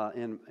working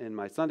in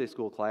my Sunday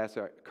school class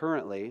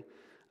currently.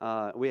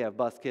 We have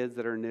bus kids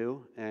that are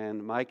new,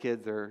 and my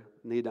kids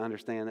need to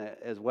understand that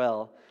as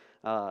well.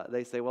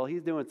 They say, well,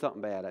 he's doing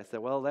something bad. I said,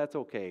 well, that's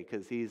okay,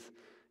 because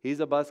he's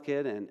a bus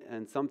kid,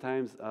 and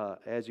sometimes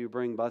as you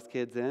bring bus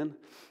kids in,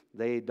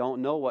 they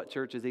don't know what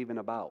church is even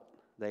about.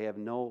 They have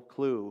no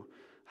clue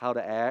how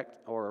to act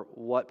or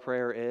what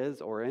prayer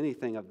is or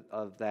anything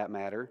of that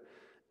matter.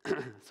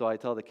 So I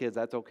tell the kids,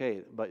 that's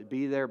okay, but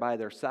be there by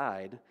their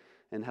side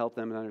and help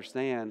them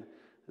understand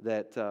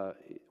that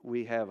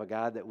we have a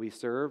God that we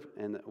serve,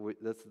 and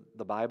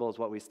the Bible is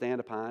what we stand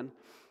upon,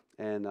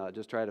 and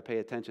just try to pay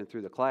attention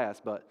through the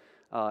class. But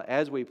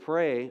as we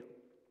pray,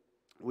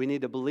 we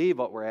need to believe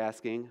what we're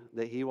asking,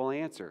 that he will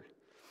answer.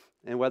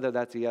 And whether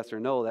that's a yes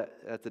or no,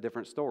 that's a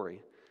different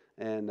story.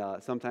 And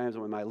sometimes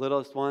when my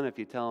littlest one, if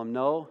you tell him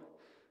no,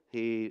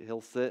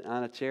 he'll sit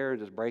on a chair and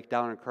just break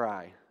down and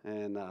cry.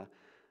 And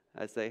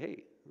I say,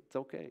 hey, it's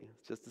okay.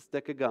 It's just a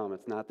stick of gum.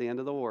 It's not the end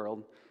of the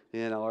world,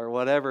 or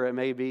whatever it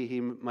may be he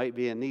might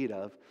be in need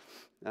of.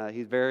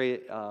 He's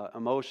very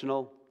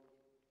emotional.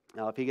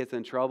 If he gets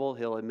in trouble,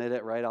 he'll admit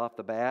it right off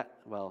the bat.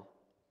 Well,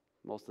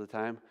 most of the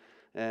time.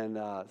 And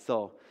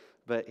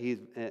but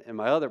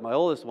my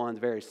oldest one's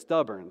very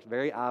stubborn,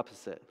 very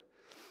opposite.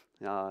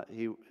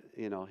 He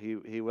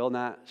will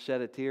not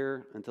shed a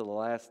tear until the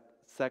last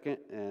second.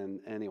 And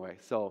anyway,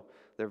 so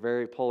they're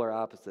very polar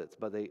opposites,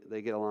 but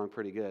they get along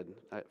pretty good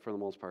for the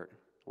most part,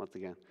 once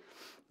again.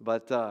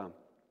 But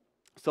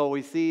so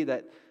we see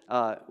that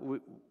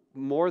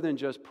more than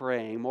just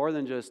praying, more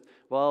than just,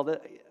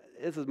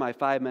 this is my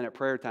 5-minute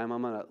prayer time.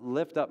 I'm going to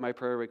lift up my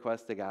prayer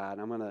request to God.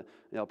 I'm going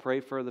to pray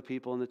for the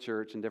people in the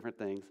church and different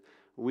things.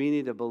 We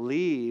need to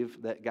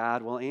believe that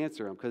God will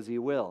answer them, because he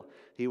will.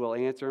 He will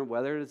answer them,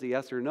 whether it is a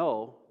yes or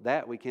no.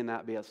 That we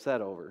cannot be upset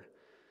over.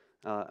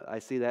 I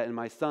see that in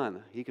my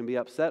son. He can be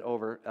upset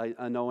over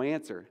a no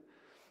answer.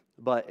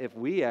 But if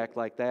we act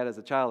like that as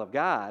a child of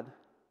God,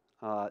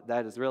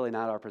 that is really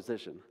not our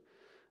position.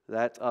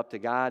 That's up to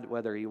God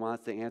whether he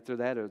wants to answer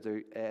that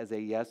as a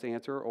yes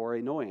answer or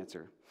a no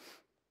answer.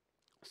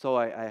 So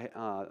I've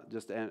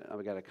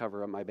got to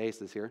cover up my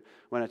bases here.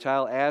 When a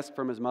child asks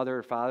from his mother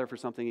or father for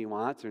something he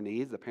wants or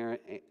needs, the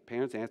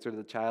parents answer to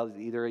the child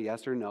either a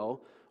yes or no,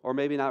 or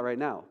maybe not right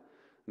now,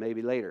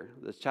 maybe later.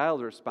 The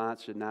child's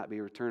response should not be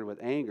returned with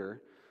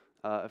anger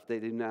if they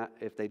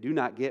do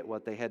not get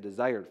what they had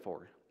desired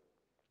for.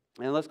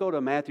 And let's go to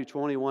Matthew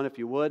 21, if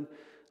you would.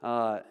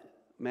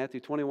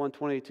 Matthew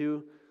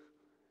 21:22.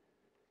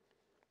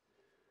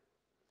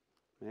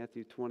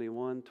 Matthew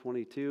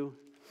 21:22.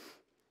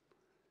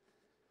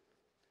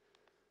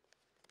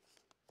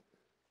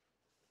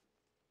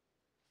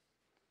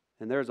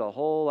 And there's a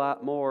whole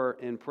lot more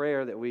in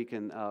prayer that we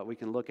can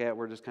look at.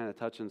 We're just kind of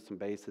touching some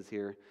bases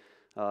here,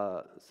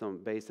 some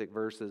basic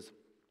verses.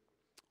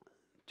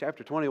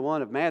 Chapter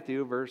 21 of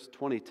Matthew, verse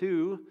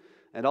 22,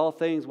 and all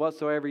things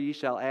whatsoever ye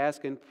shall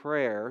ask in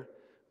prayer,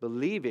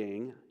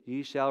 believing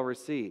ye shall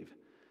receive.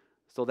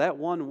 So that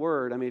one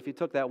word, I mean, if you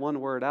took that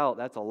one word out,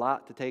 that's a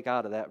lot to take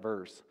out of that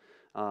verse.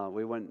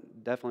 We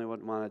definitely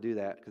wouldn't want to do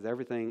that, because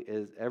everything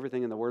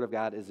in the Word of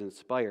God is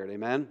inspired.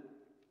 Amen?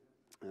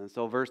 And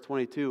so verse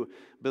 22,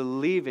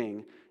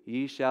 believing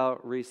ye shall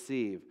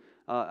receive.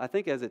 I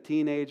think as a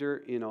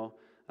teenager,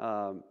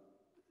 and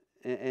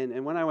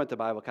when I went to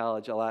Bible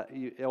college,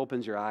 it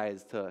opens your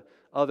eyes to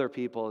other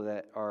people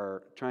that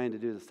are trying to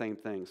do the same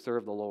thing,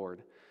 serve the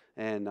Lord.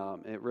 And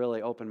it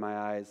really opened my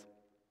eyes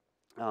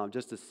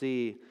just to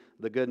see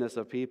the goodness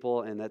of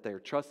people and that they're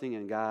trusting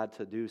in God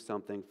to do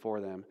something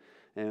for them.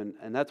 And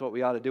that's what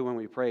we ought to do when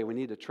we pray. We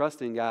need to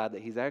trust in God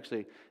that He's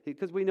actually,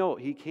 because we know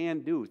He can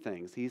do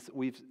things.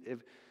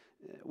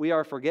 We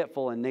are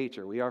forgetful in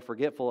nature. We are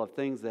forgetful of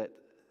things that,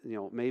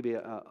 maybe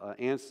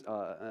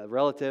a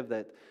relative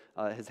that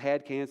has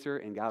had cancer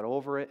and got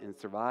over it and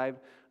survived.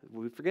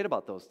 We forget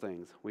about those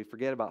things. We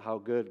forget about how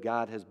good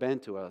God has been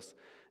to us.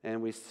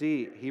 And we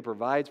see He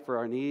provides for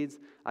our needs.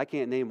 I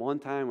can't name one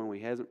time when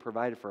He hasn't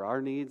provided for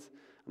our needs.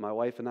 My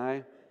wife and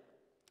I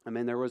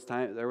mean, there was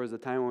a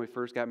time when we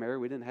first got married,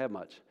 we didn't have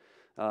much.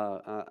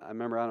 I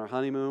remember on our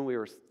honeymoon, we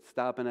were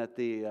stopping at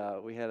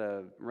we had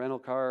a rental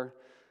car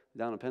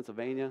down in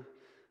Pennsylvania,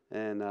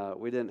 and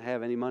we didn't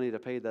have any money to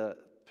pay the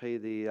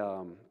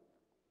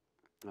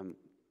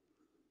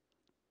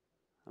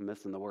I'm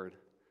missing the word.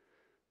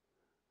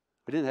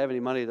 We didn't have any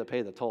money to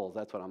pay the tolls.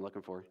 That's what I'm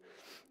looking for.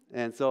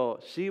 And so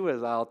she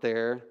was out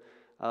there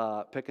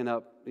picking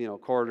up,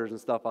 quarters and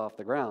stuff off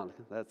the ground.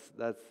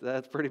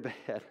 That's pretty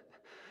bad.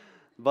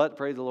 But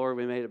praise the Lord,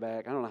 we made it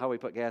back. I don't know how we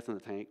put gas in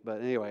the tank,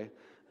 but anyway,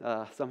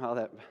 somehow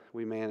that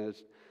we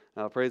managed.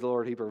 Praise the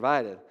Lord, He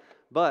provided.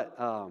 But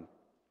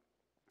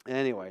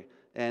anyway,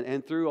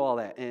 and through all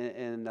that,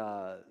 and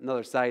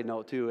another side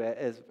note too,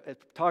 as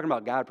talking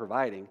about God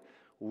providing,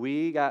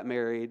 we got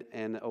married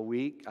in a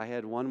week. I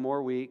had one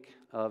more week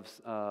of,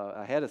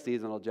 I had a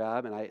seasonal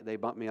job, and they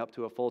bumped me up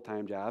to a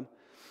full-time job,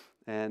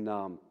 and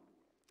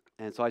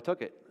so I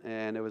took it,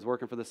 and it was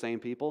working for the same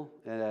people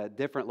at a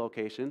different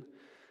location.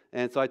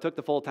 And so I took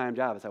the full-time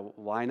job. I said,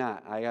 why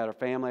not? I got a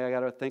family I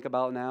got to think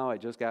about now. I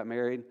just got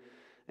married.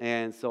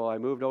 And so I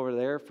moved over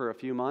there for a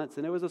few months,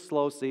 and it was a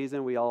slow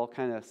season. We all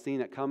kind of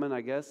seen it coming, I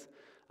guess.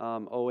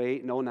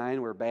 08 and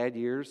 09 were bad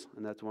years,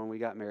 and that's when we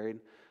got married.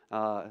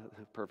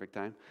 Perfect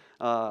time.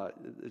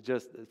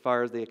 Just as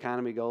far as the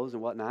economy goes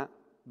and whatnot.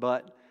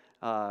 But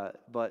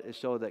it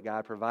showed that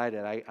God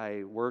provided.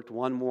 I worked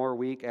one more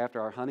week after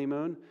our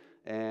honeymoon,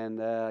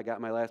 and I got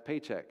my last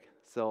paycheck.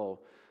 So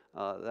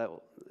that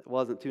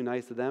wasn't too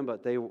nice of them,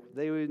 but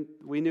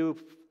we knew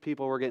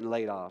people were getting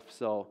laid off,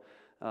 so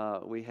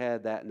we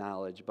had that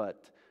knowledge.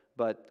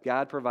 But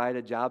God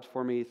provided jobs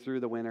for me through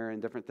the winter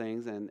and different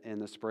things, and in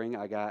the spring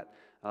I got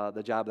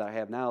the job that I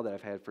have now that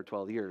I've had for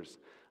 12 years.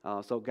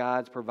 So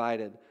God's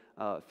provided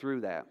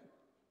through that.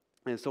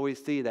 And so we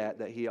see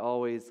that He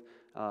always,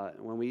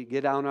 when we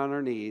get down on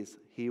our knees,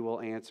 He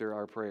will answer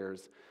our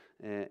prayers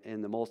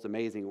in the most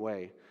amazing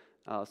way.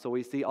 So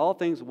we see all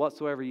things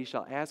whatsoever ye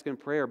shall ask in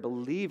prayer,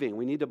 believing.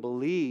 We need to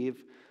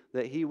believe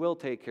that He will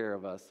take care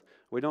of us.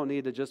 We don't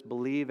need to just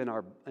believe in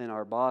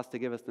our boss to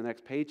give us the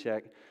next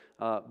paycheck,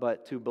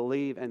 but to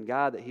believe in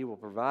God that He will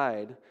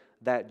provide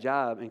that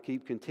job and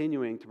keep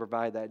continuing to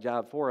provide that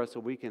job for us so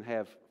we can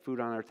have food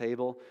on our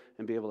table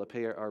and be able to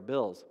pay our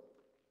bills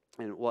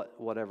and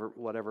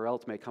whatever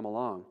else may come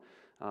along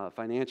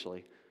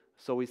financially.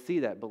 So we see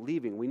that,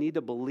 believing. We need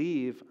to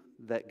believe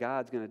that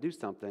God's going to do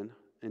something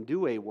and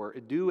do a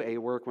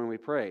work when we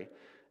pray.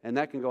 And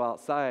that can go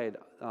outside.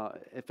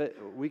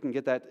 We can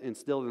get that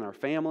instilled in our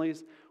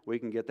families. We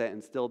can get that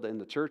instilled in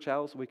the church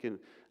house.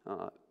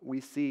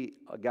 We see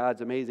God's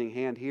amazing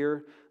hand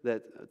here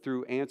that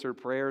through answered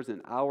prayers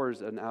and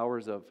hours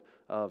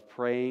of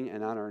praying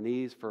and on our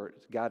knees for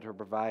God to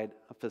provide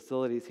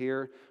facilities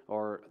here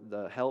or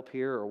the help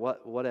here or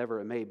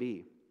whatever it may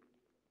be.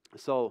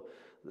 So,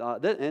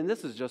 and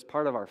this is just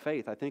part of our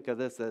faith. I think of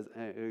this as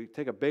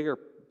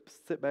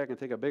sit back and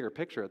take a bigger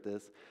picture at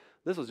this.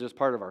 This was just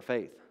part of our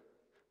faith,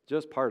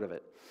 just part of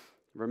it.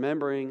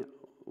 Remembering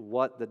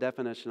what the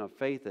definition of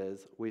faith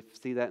is, we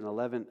see that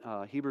in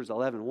Hebrews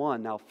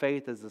 11:1. Now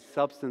faith is the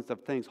substance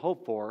of things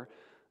hoped for,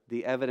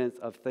 the evidence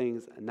of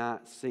things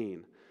not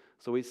seen.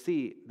 So we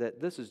see that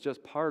this is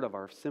just part of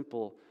our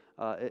simple,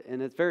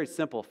 and it's very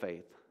simple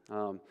faith.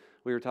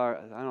 We were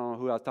talking. I don't know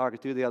who I was talking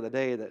to the other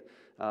day that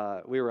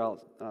we were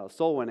out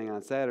soul winning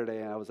on Saturday,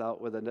 and I was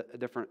out with a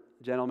different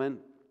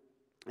gentleman.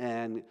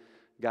 And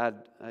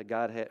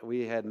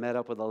we had met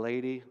up with a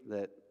lady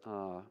that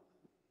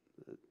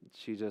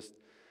she just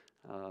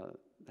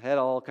had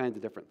all kinds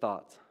of different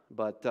thoughts.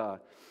 But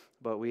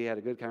we had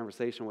a good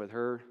conversation with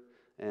her,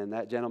 and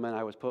that gentleman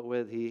I was put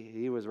with,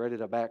 he was ready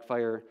to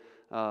backfire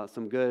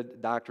some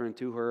good doctrine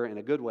to her in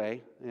a good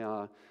way.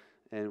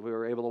 And we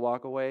were able to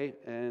walk away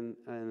and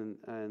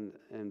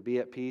be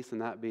at peace and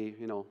not be,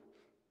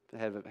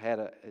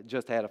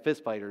 just had a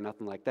fist fight or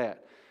nothing like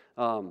that.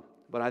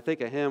 But I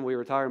think of him. We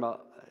were talking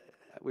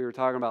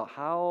about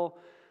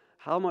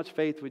how much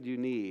faith would you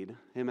need?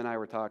 Him and I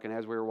were talking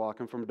as we were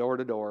walking from door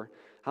to door.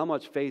 How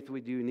much faith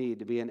would you need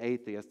to be an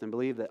atheist and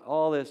believe that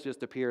all this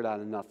just appeared out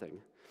of nothing?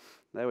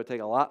 That would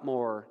take a lot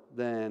more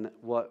than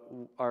what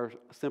our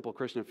simple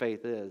Christian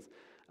faith is.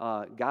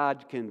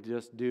 God can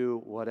just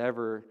do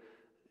whatever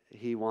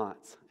He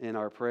wants in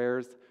our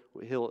prayers.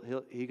 He'll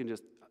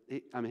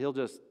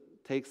just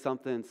take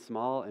something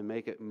small and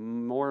make it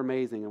more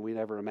amazing than we'd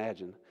ever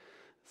imagined.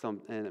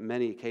 In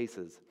many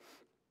cases.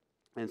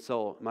 And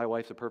so my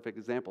wife's a perfect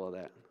example of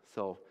that.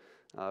 So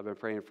I've been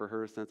praying for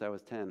her since I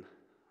was 10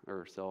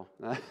 or so.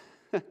 I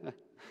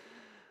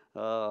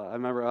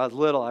remember when I was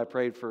little, I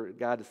prayed for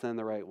God to send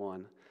the right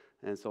one.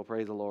 And so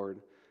praise the Lord,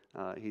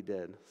 He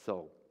did.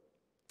 So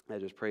I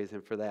just praise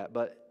Him for that.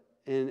 But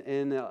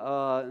in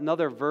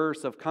another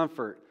verse of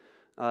comfort,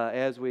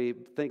 as we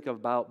think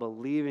about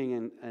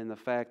believing in the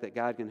fact that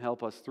God can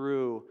help us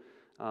through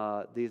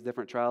these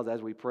different trials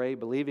as we pray,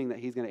 believing that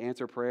He's going to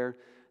answer prayer.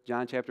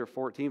 John chapter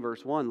 14,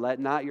 verse 1, let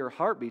not your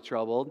heart be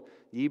troubled.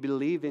 Ye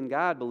believe in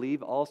God,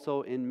 believe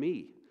also in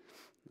me.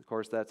 Of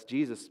course, that's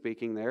Jesus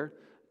speaking there.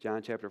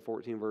 John chapter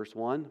 14, verse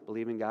 1,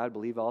 believe in God,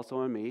 believe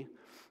also in me.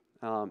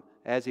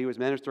 As He was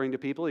ministering to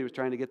people, He was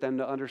trying to get them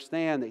to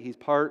understand that He's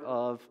part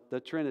of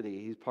the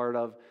Trinity. He's part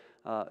of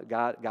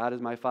God. God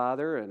is my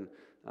Father, and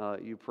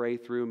you pray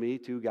through me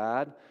to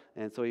God.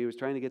 And so He was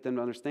trying to get them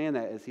to understand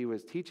that as He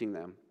was teaching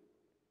them.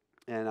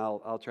 And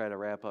I'll try to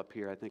wrap up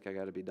here. I think I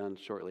got to be done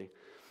shortly.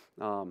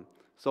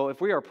 So if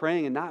we are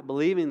praying and not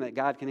believing that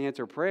God can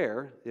answer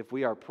prayer, if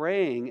we are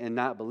praying and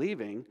not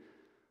believing,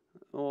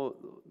 well,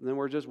 then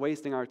we're just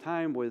wasting our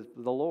time with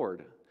the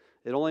Lord.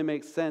 It only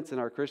makes sense in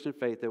our Christian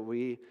faith that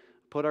we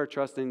put our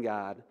trust in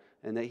God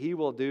and that He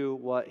will do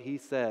what He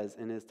says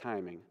in His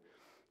timing.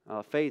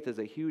 Faith is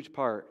a huge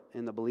part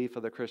in the belief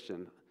of the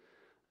Christian.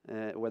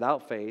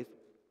 Without faith,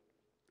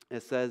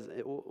 it says,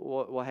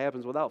 what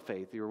happens without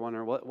faith? You're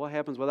wondering, what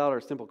happens without our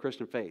simple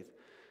Christian faith?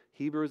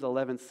 Hebrews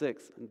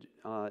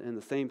 11:6, in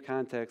the same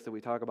context that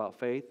we talk about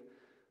faith,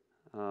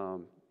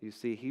 you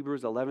see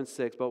Hebrews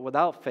 11:6, but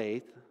without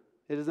faith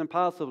it is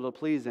impossible to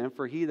please Him,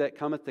 for he that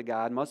cometh to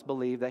God must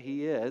believe that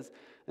He is,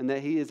 and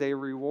that He is a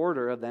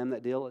rewarder of them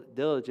that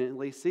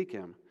diligently seek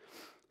Him.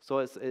 So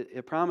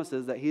it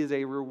promises that He is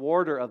a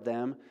rewarder of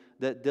them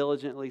that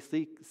diligently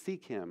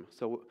seek Him.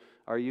 So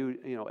are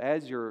you,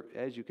 as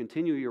you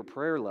continue your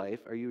prayer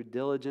life, are you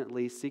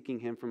diligently seeking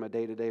Him from a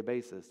day-to-day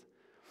basis?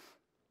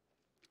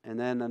 And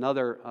then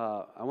another,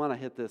 I want to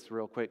hit this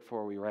real quick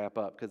before we wrap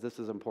up, because this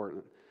is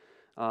important.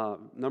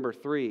 Number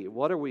 3,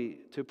 what are we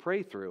to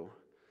pray through?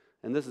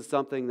 And this is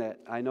something that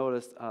I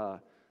noticed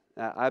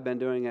I've been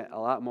doing it a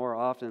lot more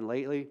often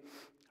lately,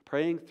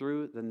 praying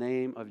through the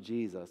name of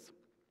Jesus.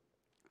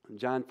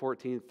 John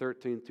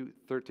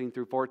 14:13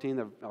 through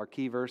 14, our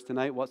key verse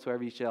tonight,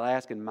 whatsoever you shall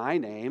ask in my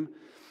name.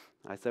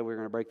 I said we were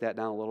going to break that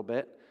down a little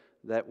bit.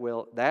 That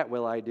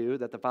will I do,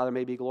 that the Father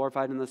may be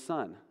glorified in the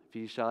Son. If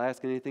you shall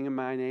ask anything in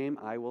my name,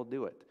 I will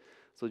do it.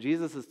 So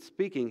Jesus is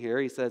speaking here.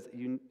 He says,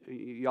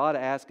 you ought to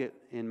ask it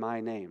in my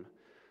name.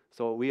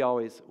 So we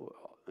always,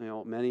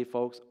 many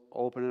folks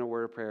open in a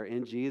word of prayer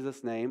in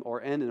Jesus' name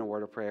or end in a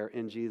word of prayer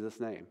in Jesus'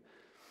 name.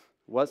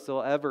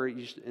 Whatsoever,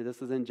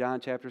 this is in John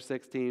chapter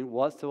 16,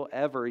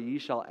 whatsoever ye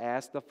shall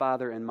ask the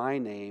Father in my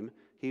name,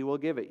 He will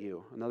give it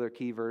you. Another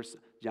key verse,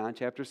 John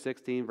chapter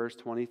 16, verse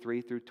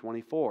 23 through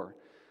 24.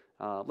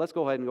 Let's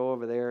go ahead and go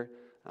over there.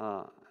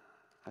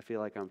 I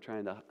feel like I'm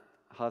trying to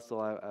hustle.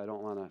 I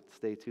don't want to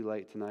stay too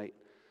late tonight.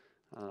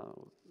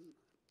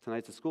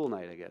 Tonight's a school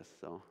night, I guess,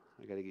 so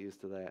I got to get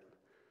used to that.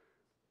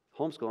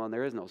 Homeschooling,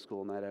 there is no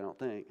school night, I don't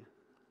think.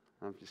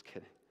 I'm just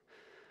kidding.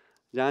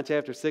 John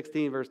chapter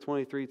 16, verse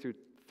 23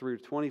 through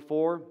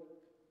 24.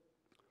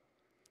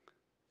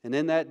 And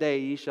in that day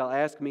ye shall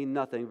ask me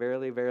nothing.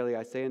 Verily, verily,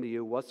 I say unto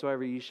you,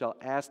 whatsoever ye shall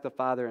ask the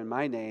Father in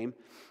my name,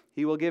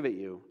 He will give it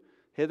you.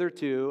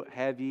 Hitherto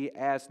have ye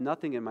asked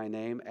nothing in my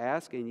name.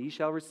 Ask, and ye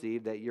shall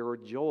receive, that your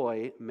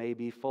joy may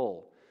be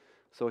full.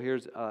 So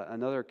here's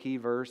another key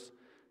verse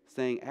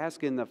saying,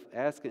 ask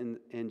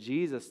in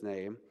Jesus'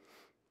 name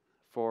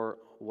for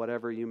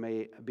whatever you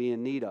may be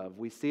in need of.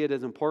 We see it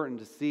as important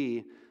to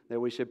see that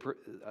we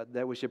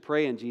should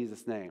pray in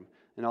Jesus' name.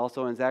 And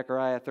also in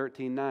Zechariah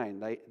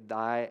 13:9,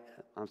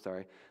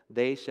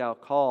 they shall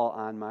call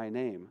on my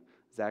name.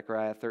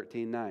 Zechariah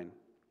 13:9.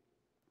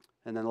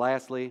 And then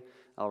lastly,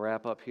 I'll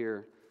wrap up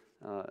here,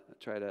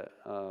 try to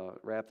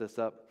wrap this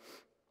up.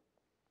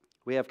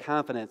 We have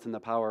confidence in the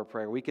power of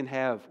prayer. We can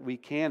have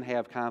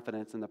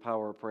confidence in the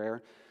power of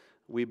prayer.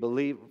 We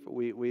believe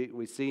we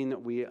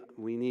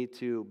need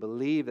to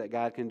believe that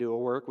God can do a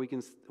work. We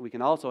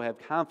can also have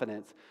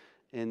confidence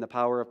in the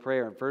power of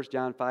prayer. In 1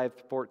 John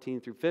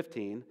 5:14 through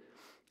 15,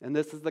 and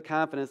this is the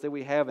confidence that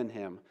we have in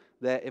Him,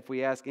 that if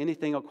we ask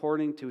anything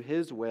according to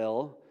His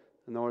will,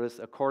 notice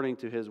according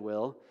to His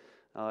will,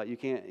 you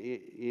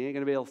ain't going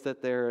to be able to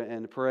sit there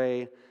and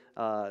pray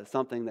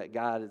something that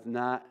God is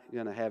not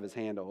going to have His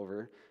hand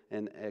over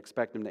and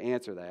expect Him to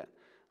answer that.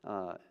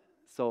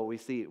 So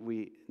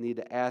we need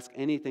to ask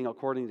anything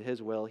according to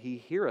His will. He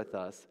heareth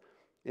us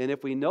And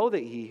if we know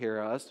that he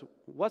hears us,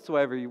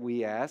 whatsoever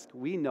we ask,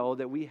 we know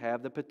that we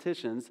have the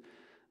petitions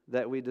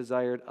that we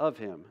desired of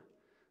him.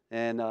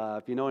 And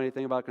if you know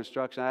anything about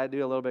construction, I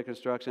do a little bit of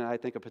construction. I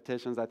think of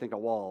petitions, I think of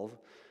walls.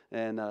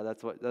 And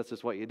that's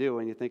just what you do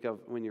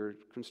when you're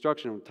a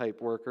construction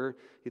type worker,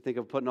 you think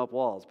of putting up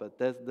walls. But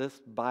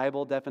this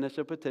Bible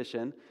definition of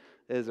petition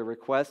is a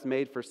request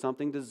made for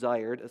something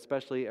desired,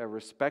 especially a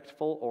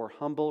respectful or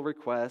humble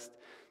request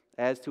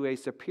as to a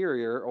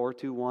superior or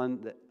to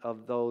one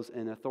of those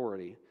in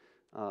authority,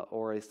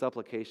 or a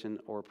supplication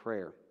or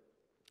prayer.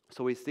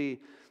 So we see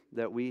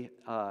that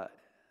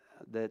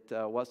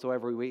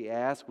whatsoever we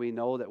ask, we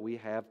know that we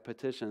have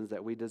petitions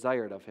that we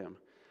desired of him.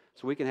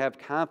 So we can have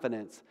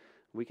confidence.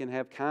 We can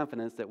have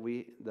confidence that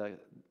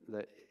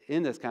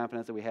in this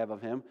confidence that we have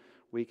of him,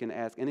 we can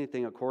ask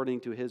anything according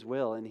to his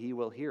will, and he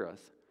will hear us.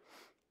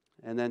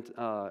 And then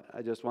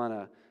I just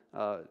want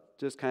to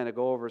just kind of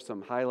go over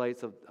some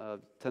highlights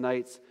of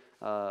tonight's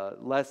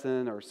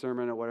lesson or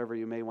sermon or whatever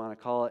you may want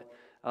to call it.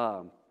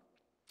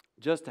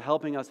 Just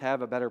helping us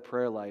have a better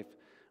prayer life.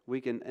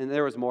 And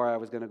there was more I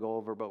was going to go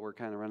over, but we're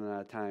kind of running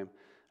out of time.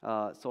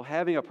 So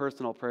having a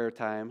personal prayer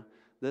time,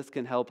 this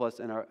can help us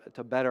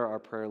to better our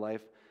prayer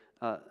life.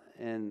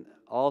 And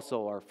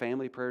also our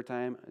family prayer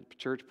time,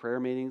 church prayer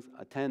meetings,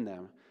 attend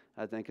them.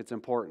 I think it's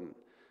important.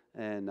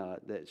 And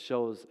that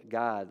shows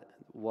God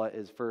what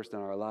is first in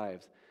our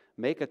lives.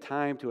 Make a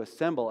time to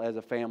assemble as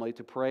a family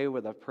to pray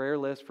with a prayer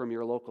list from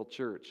your local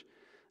church.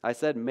 I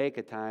said make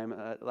a time.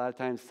 A lot of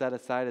times set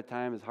aside a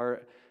time is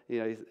hard.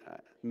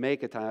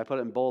 Make a time. I put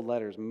it in bold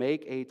letters.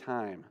 Make a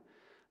time.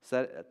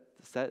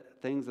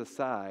 Set things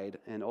aside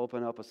and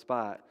open up a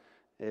spot,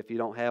 if you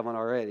don't have one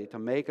already, to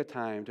make a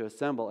time to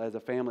assemble as a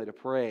family to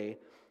pray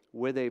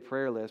with a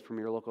prayer list from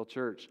your local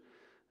church.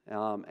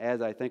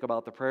 As I think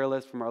about the prayer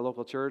list from our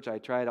local church, I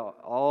try to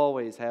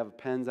always have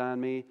pens on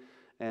me,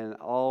 and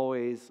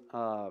always,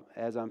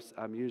 as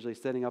I'm usually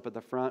sitting up at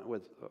the front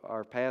with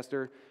our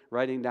pastor,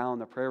 writing down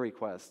the prayer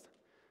request,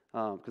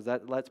 because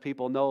that lets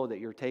people know that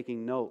you're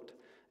taking note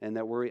and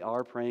that we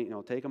are praying.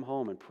 Take them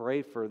home and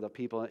pray for the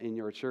people in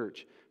your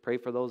church. Pray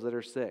for those that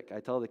are sick. I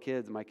tell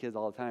my kids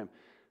all the time,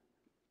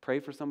 pray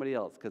for somebody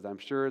else, because I'm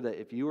sure that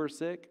if you were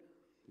sick,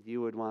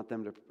 you would want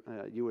them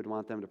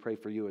to pray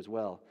for you as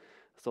well.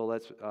 So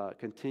let's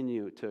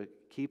continue to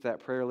keep that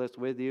prayer list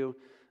with you.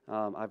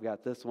 I've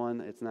got this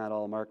one. It's not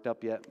all marked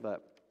up yet,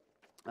 but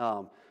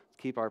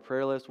keep our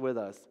prayer list with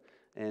us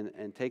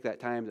and take that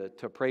time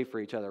to pray for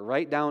each other.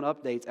 Write down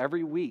updates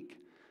every week,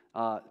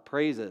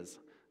 praises.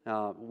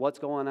 What's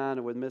going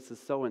on with Mrs.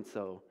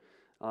 So-and-so?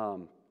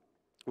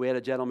 We had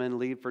a gentleman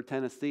leave for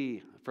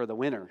Tennessee for the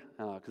winter,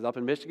 because up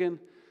in Michigan,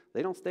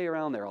 they don't stay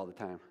around there all the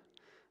time.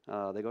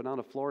 They go down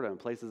to Florida and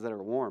places that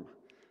are warm.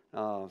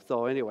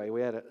 So anyway,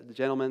 we had a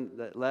gentleman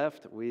that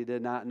left. We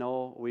did not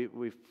know.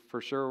 We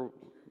for sure,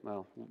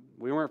 well,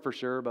 we weren't for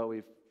sure, but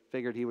we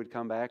figured he would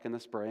come back in the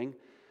spring.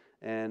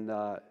 And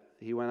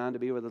he went on to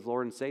be with his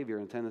Lord and Savior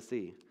in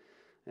Tennessee.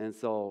 And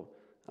so,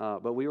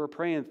 but we were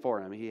praying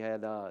for him. He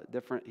had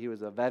he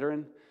was a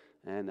veteran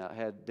and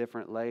had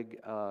different leg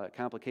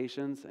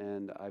complications.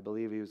 And I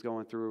believe he was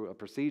going through a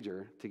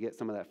procedure to get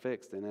some of that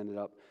fixed, and ended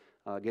up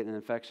getting an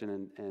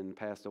infection and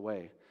passed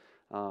away.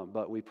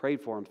 But we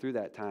prayed for him through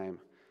that time,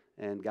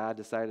 and God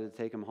decided to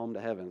take him home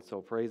to heaven.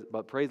 So praise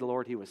the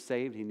Lord, he was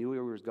saved. He knew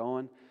where he was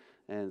going,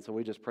 and so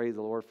we just praise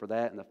the Lord for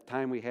that. And the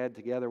time we had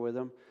together with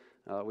him,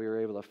 we were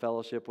able to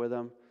fellowship with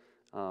him.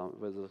 It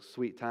was a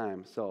sweet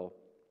time. So,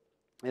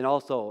 and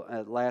also,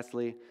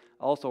 lastly,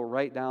 also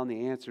write down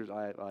the answers.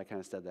 I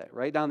kind of said that.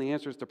 Write down the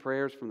answers to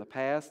prayers from the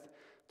past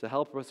to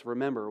help us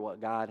remember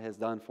what God has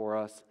done for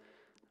us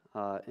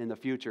in the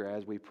future.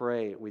 As we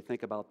pray, we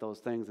think about those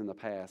things in the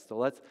past. So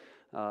let's.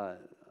 I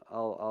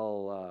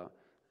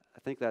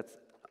think that's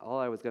all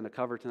I was going to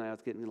cover tonight.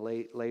 It's getting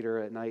later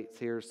at nights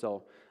here,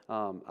 so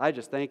I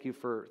just thank you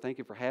for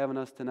having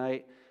us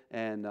tonight,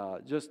 and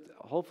just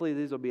hopefully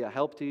these will be a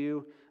help to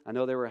you. I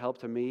know they were a help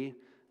to me,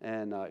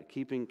 and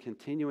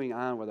continuing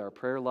on with our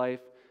prayer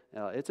life.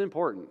 It's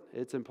important.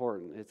 It's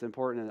important. It's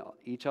important in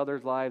each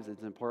other's lives.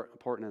 It's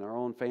important in our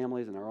own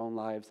families and our own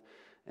lives.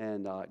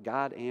 And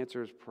God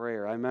answers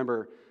prayer. I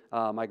remember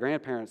my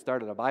grandparents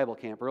started a Bible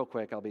camp. Real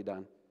quick, I'll be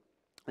done.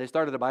 They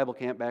started a Bible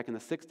camp back in the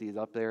 60s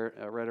up there,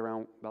 right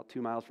around about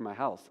 2 miles from my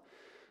house.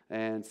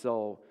 And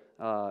so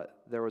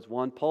there was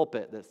one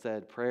pulpit that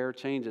said, "Prayer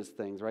changes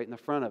things," right in the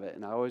front of it.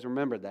 And I always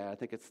remembered that. I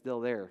think it's still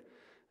there.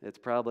 It's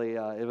probably,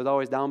 it was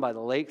always down by the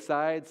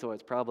lakeside, so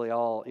it's probably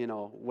all,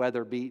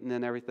 weather beaten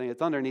and everything.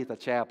 It's underneath a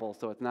chapel,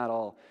 so it's not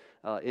all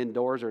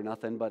indoors or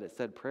nothing, but it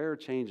said prayer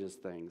changes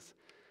things.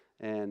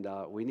 And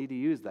we need to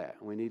use that.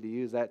 We need to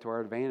use that to our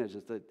advantage.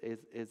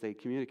 It's a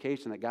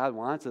communication that God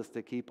wants us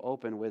to keep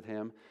open with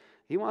Him.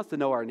 He wants to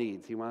know our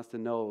needs. He wants to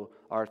know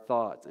our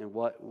thoughts and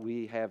what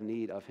we have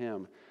need of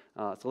Him.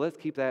 So let's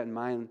keep that in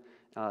mind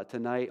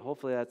tonight.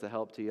 Hopefully that's a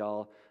help to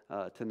y'all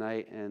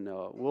tonight. And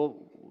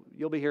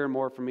you'll be hearing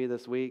more from me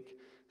this week,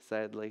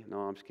 sadly.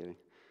 No, I'm just kidding.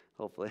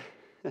 Hopefully.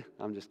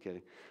 I'm just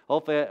kidding.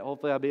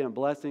 Hopefully I'll be a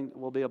blessing.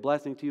 We'll be a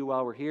blessing to you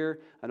while we're here.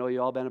 I know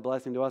you all been a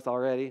blessing to us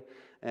already.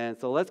 And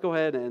so let's go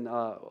ahead and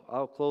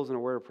I'll close in a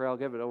word of prayer. I'll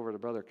give it over to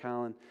Brother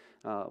Colin,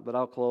 but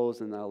I'll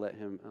close and I'll let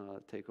him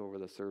take over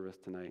the service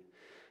tonight.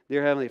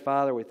 Dear Heavenly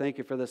Father, we thank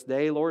you for this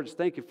day. Lord, just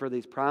thank you for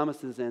these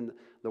promises in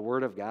the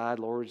Word of God.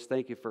 Lord, just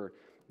thank you for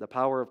the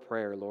power of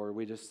prayer, Lord.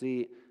 We just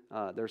see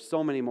there's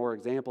so many more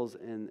examples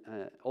in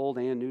Old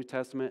and New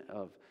Testament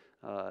of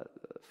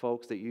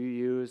folks that you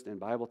used in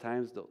Bible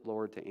times,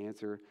 Lord, to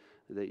answer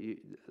the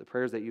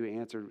prayers that you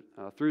answered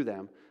through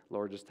them.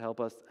 Lord, just help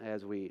us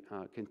as we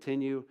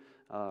continue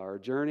our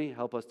journey.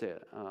 Help us to,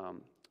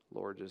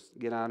 Lord, just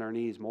get on our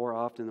knees more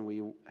often than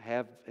we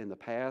have in the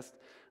past.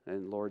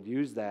 And Lord,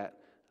 use that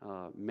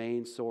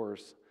main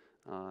source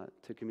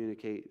to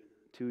communicate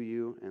to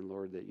you. And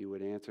Lord, that you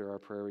would answer our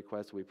prayer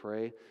requests, we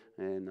pray.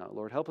 And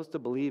Lord, help us to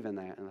believe in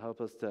that and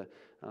help us to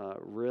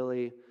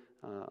really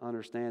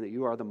understand that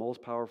you are the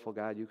most powerful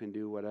God. You can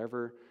do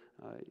whatever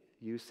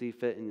you see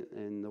fit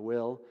in the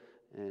will.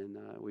 And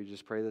we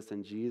just pray this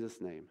in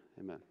Jesus' name.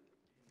 Amen.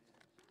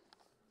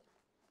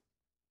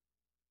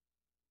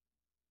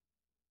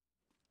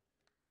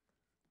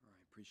 All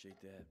right, appreciate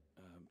that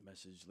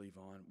message,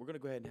 Levon. We're going to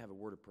go ahead and have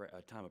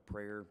a time of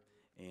prayer,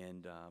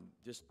 and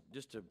just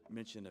to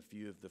mention a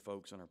few of the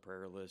folks on our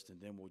prayer list, and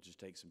then we'll just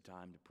take some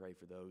time to pray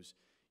for those.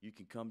 You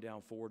can come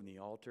down forward in the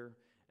altar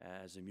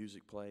as the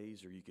music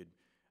plays, or you could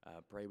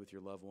pray with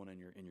your loved one in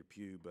your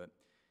pew. But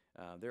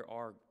there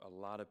are a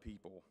lot of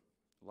people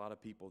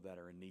that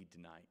are in need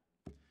tonight.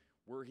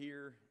 We're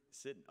here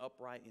sitting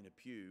upright in a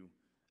pew,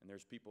 and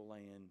there's people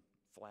laying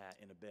flat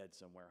in a bed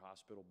somewhere,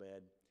 hospital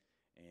bed,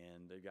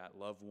 and they've got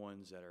loved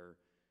ones that are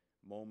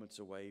moments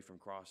away from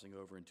crossing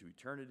over into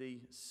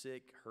eternity,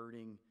 sick,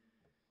 hurting,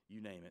 you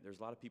name it. There's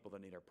a lot of people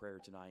that need our prayer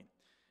tonight.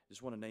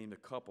 Just want to name a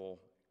couple.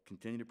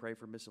 Continue to pray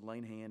for Miss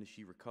Elaine Hand as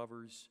she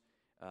recovers.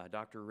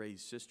 Dr.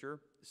 Ray's sister,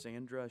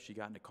 Sandra, she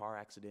got in a car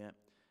accident,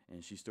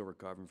 and she's still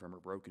recovering from her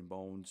broken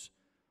bones.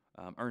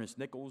 Ernest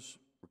Nichols,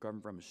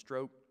 recovering from a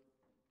stroke.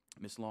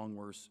 Miss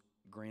Longworth's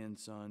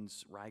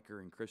grandsons,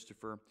 Riker and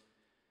Christopher.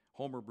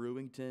 Homer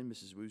Brewington,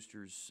 Mrs.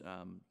 Wooster's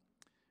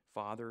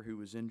father who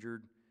was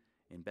injured.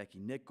 And Becky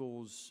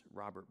Nichols,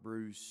 Robert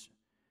Bruce,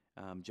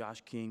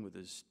 Josh King with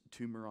his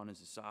tumor on his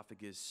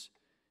esophagus.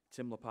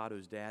 Tim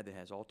Lopato's dad that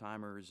has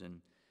Alzheimer's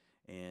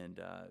and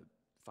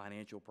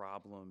financial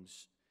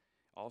problems.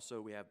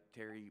 Also, we have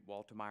Terry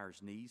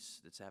Waltemeyer's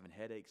niece that's having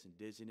headaches and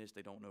dizziness.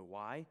 They don't know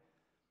why.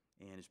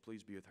 And just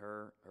please be with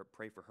her, or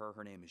pray for her.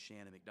 Her name is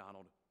Shannon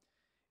McDonald.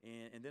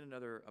 And then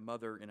a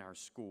mother in our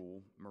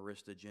school,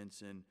 Marista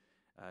Jensen.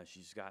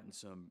 She's gotten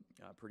some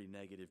pretty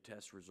negative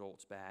test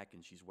results back,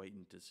 and she's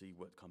waiting to see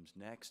what comes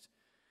next.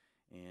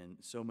 And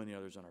so many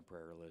others on our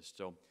prayer list.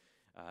 So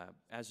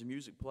as the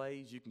music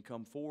plays, you can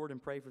come forward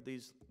and pray for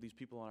these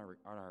people on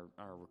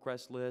our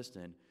request list,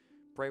 and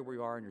pray where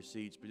you are in your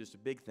seats. But just a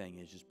big thing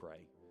is just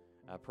pray.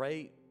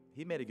 Pray.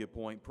 He made a good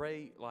point.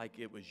 Pray like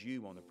it was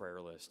you on the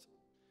prayer list,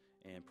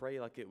 and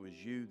pray like it was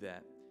you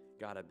that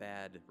got a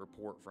bad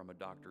report from a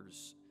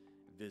doctor's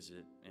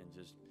visit, and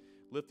just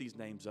lift these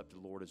names up to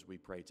the Lord as we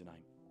pray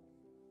tonight.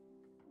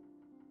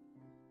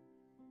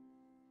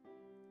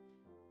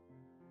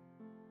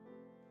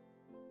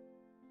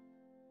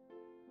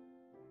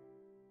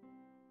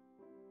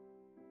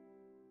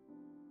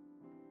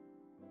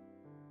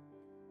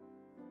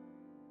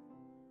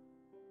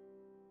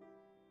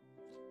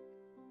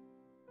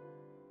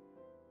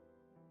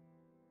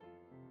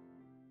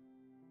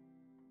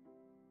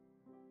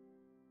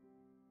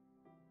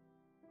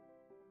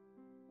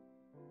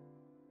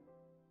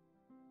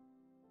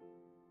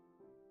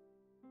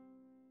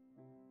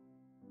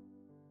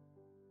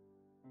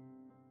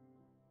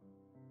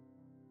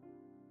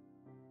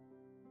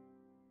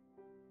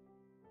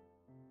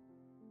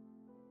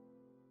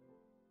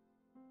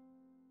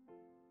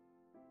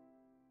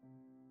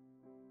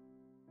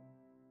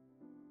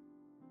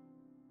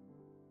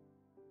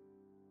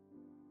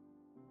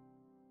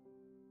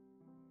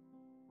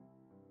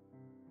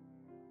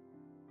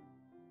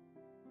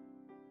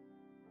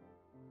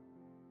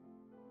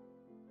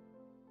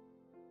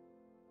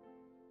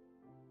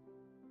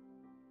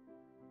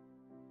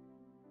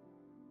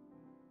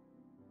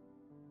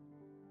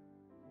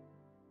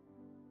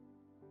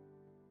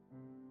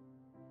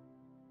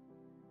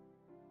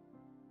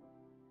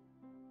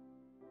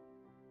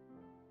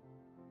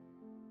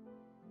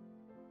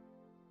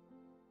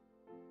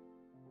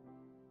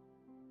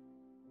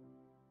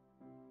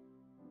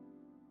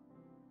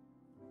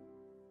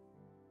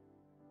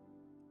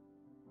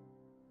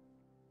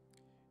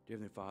 Dear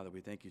Heavenly Father,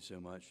 we thank you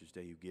so much for this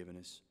day you've given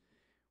us.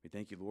 We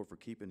thank you, Lord, for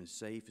keeping us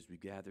safe as we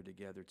gather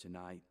together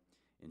tonight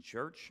in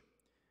church.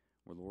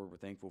 Lord, we're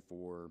thankful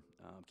for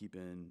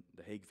keeping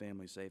the Haige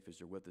family safe as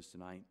they're with us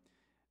tonight.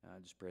 I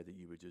just pray that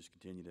you would just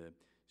continue to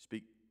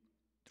speak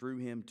through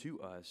him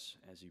to us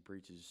as he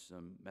preaches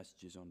some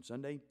messages on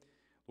Sunday.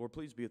 Lord,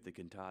 please be with the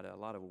cantata. A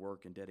lot of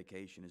work and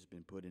dedication has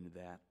been put into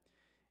that.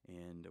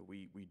 And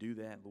we do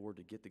that, Lord,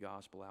 to get the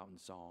gospel out in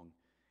song.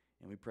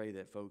 And we pray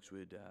that folks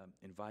would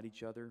invite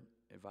each other,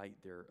 invite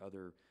their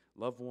other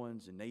loved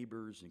ones and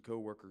neighbors and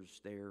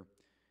coworkers there,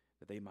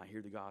 that they might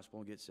hear the gospel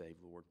and get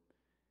saved, Lord.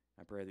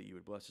 I pray that you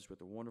would bless us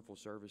with a wonderful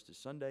service this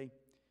Sunday.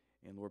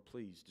 And Lord,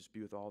 please just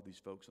be with all these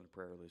folks on the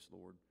prayer list,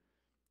 Lord.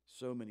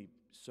 So many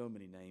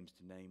names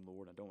to name,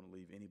 Lord. I don't want to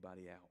leave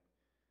anybody out.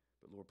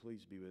 But Lord,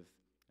 please be with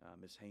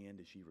Miss Hand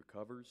as she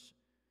recovers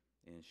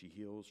and she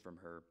heals from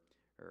her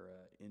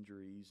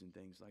injuries and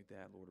things like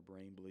that, Lord, a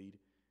brain bleed.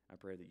 I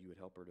pray that you would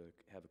help her to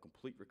have a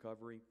complete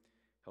recovery.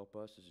 Help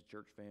us as a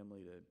church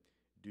family to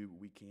do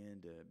what we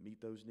can to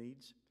meet those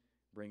needs,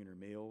 bringing her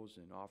meals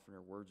and offering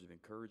her words of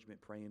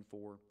encouragement, praying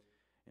for her.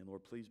 And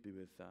Lord, please be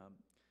with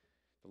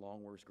the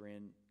Longworth's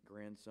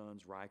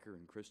grandsons, Riker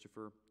and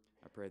Christopher.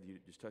 I pray that you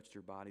just touch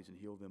their bodies and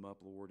heal them up,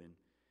 Lord. And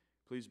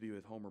please be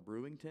with Homer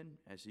Brewington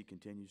as he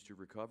continues to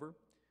recover.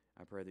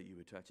 I pray that you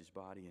would touch his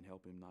body and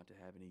help him not to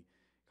have any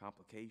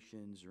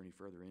complications or any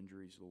further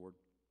injuries, Lord.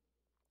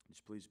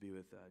 Just please be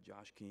with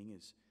Josh King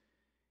as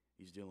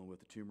he's dealing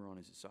with a tumor on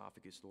his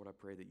esophagus. Lord, I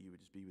pray that you would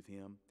just be with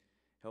him.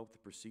 Help the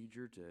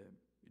procedure to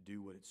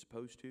do what it's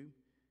supposed to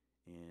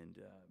and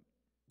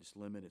just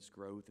limit its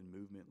growth and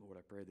movement. Lord,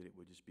 I pray that it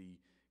would just be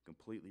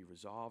completely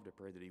resolved. I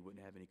pray that he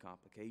wouldn't have any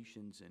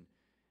complications and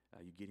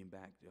you get him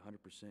back to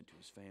 100% to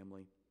his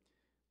family.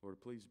 Lord,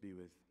 please be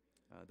with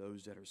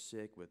those that are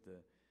sick with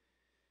the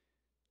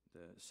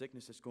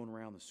sickness that's going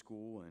around the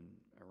school and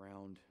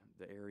around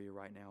the area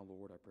right now,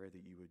 Lord. I pray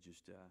that you would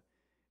just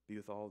be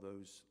with all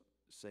those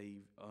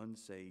saved,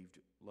 unsaved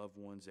loved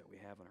ones that we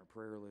have on our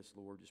prayer list,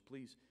 Lord. Just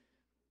please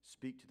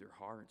speak to their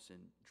hearts and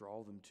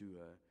draw them to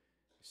a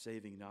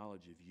saving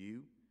knowledge of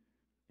you.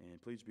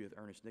 And please be with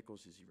Ernest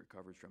Nichols as he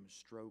recovers from his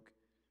stroke.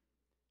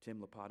 Tim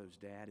Lopato's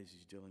dad as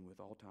he's dealing with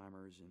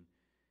Alzheimer's.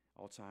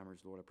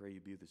 Lord, I pray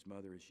you be with his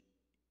mother as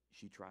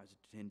she tries to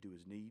tend to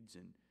his needs.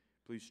 And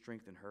please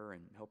strengthen her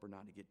and help her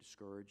not to get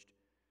discouraged.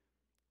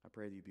 I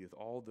pray that you be with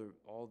all the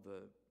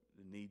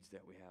needs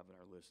that we have on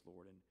our list,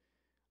 Lord. And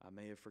I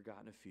may have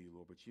forgotten a few,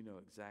 Lord, but you know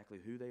exactly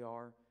who they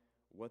are,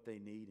 what they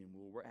need, and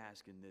we're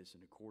asking this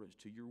in accordance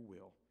to your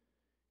will.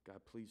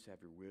 God, please have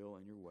your will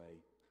and your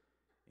way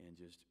and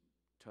just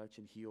touch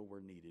and heal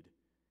where needed.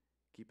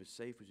 Keep us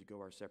safe as we go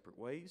our separate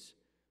ways.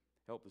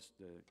 Help us,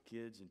 the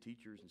kids and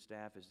teachers and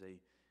staff as they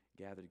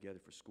gather together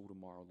for school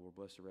tomorrow. Lord,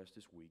 bless the rest of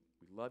this week.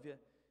 We love you.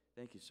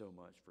 Thank you so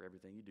much for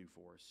everything you do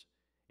for us.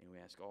 And we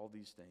ask all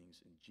these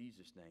things in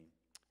Jesus' name.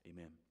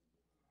 Amen.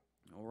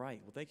 All right.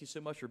 Well, thank you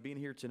so much for being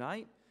here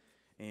tonight.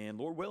 And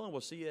Lord willing,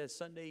 we'll see you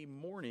Sunday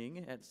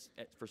morning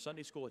for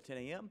Sunday school at 10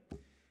 a.m.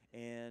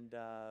 And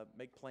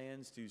make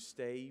plans to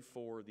stay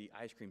for the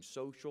ice cream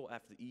social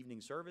after the evening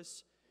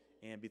service.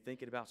 And be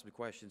thinking about some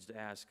questions to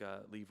ask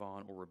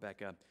Levon or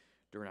Rebecca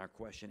during our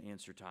question and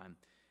answer time.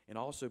 And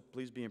also,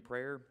 please be in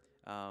prayer.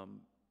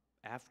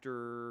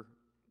 After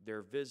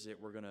their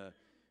visit, we're going to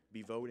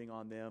be voting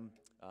on them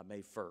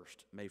May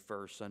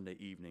 1st, Sunday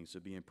evening. So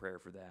be in prayer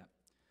for that.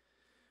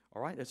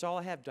 All right, that's all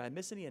I have. Did I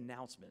miss any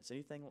announcements?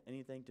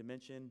 Anything to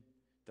mention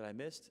that I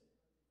missed?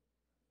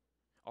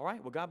 All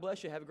right, well, God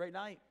bless you. Have a great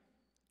night.